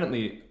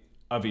independently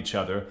of each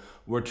other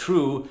were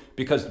true,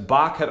 because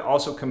Bach had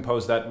also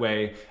composed that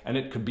way, and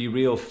it could be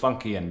real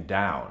funky and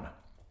down.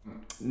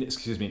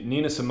 Excuse me,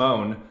 Nina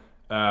Simone,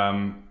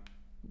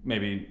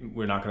 maybe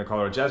we're not going to call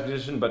her a jazz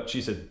musician, but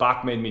she said,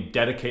 Bach made me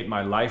dedicate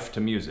my life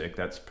to music.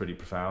 That's pretty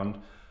profound.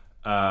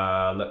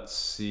 Let's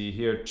see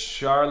here.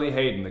 Charlie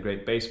Hayden, the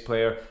great bass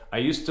player. I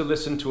used to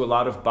listen to a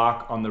lot of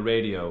Bach on the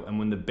radio, and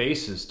when the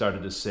basses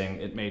started to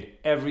sing, it made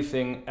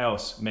everything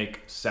else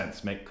make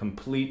sense, make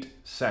complete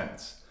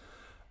sense.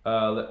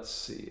 Let's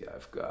see.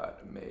 I've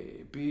got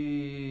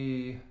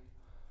maybe...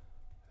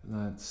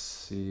 Let's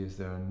see. Is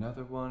there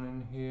another one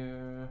in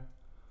here?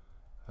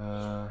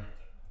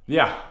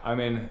 Yeah, I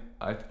mean...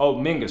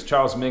 Mingus.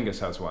 Charles Mingus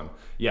has one.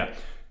 Yeah.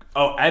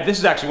 This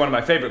is actually one of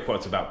my favorite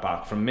quotes about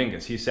Bach from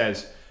Mingus. He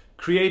says,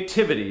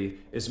 creativity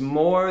is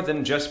more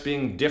than just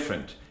being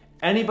different.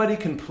 Anybody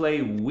can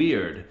play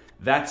weird.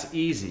 That's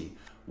easy.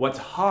 What's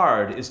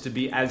hard is to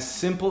be as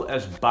simple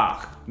as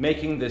Bach.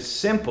 Making the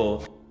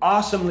simple,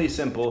 awesomely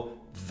simple,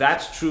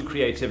 that's true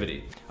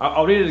creativity.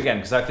 I'll read it again,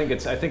 because I think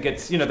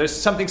it's there's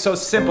something so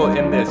simple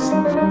in this,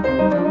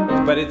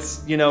 but it's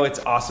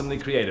awesomely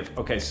creative.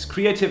 Okay, so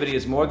creativity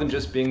is more than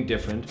just being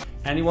different.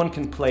 Anyone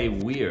can play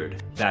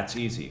weird. That's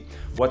easy.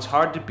 What's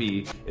hard to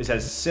be is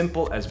as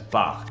simple as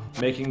Bach.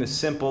 Making the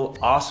simple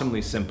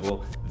awesomely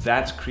simple,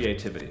 that's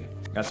creativity.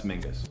 That's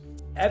Mingus.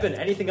 Evan,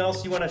 anything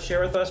else you want to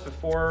share with us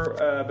before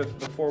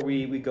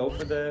we go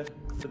for the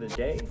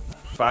day?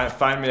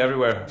 Find me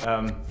everywhere.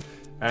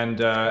 And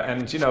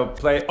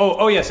play.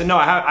 Oh yes, and no,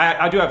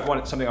 I do have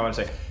something I want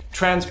to say.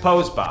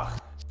 Transpose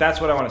Bach. That's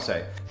what I want to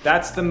say.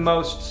 That's the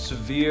most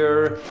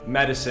severe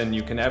medicine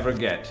you can ever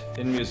get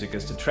in music,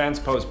 is to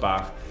transpose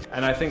Bach.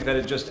 And I think that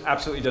it just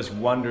absolutely does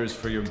wonders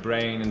for your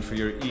brain and for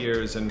your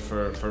ears and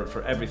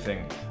for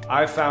everything.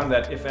 I found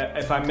that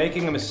if I'm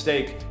making a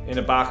mistake in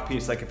a Bach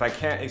piece, like if I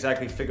can't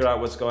exactly figure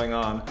out what's going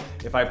on,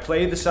 if I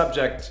play the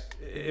subject,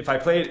 if I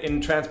play it in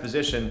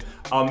transposition,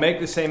 I'll make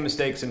the same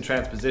mistakes in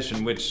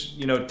transposition, which,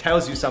 you know,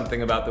 tells you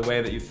something about the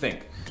way that you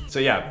think. So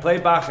yeah, play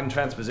Bach in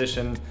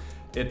transposition.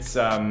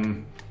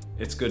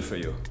 It's good for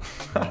you.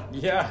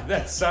 Yeah,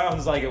 that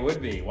sounds like it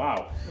would be.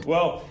 Wow.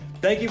 Well,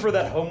 thank you for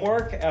that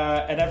homework.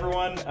 And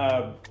everyone,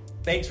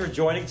 thanks for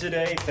joining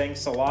today.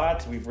 Thanks a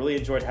lot. We've really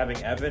enjoyed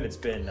having Evan. It's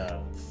been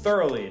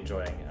thoroughly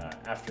enjoying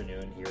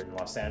afternoon here in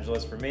Los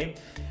Angeles for me.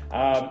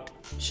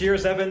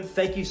 Cheers, Evan.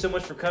 Thank you so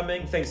much for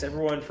coming. Thanks,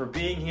 everyone, for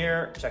being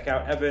here. Check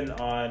out Evan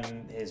on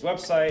his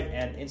website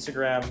and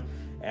Instagram.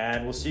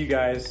 And we'll see you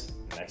guys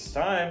next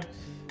time.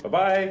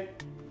 Bye-bye.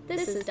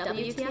 This is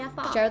WTF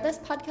Bach. Share this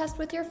podcast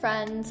with your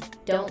friends.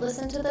 Don't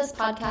listen to this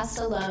podcast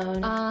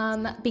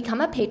alone. Become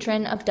a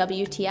patron of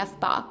WTF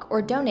Bach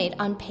or donate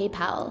on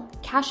PayPal,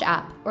 Cash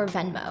App, or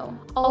Venmo.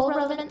 All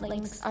relevant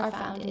links are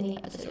found in the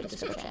episode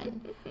description.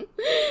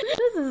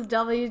 This is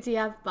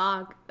WTF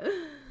Bach.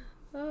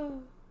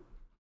 Oh.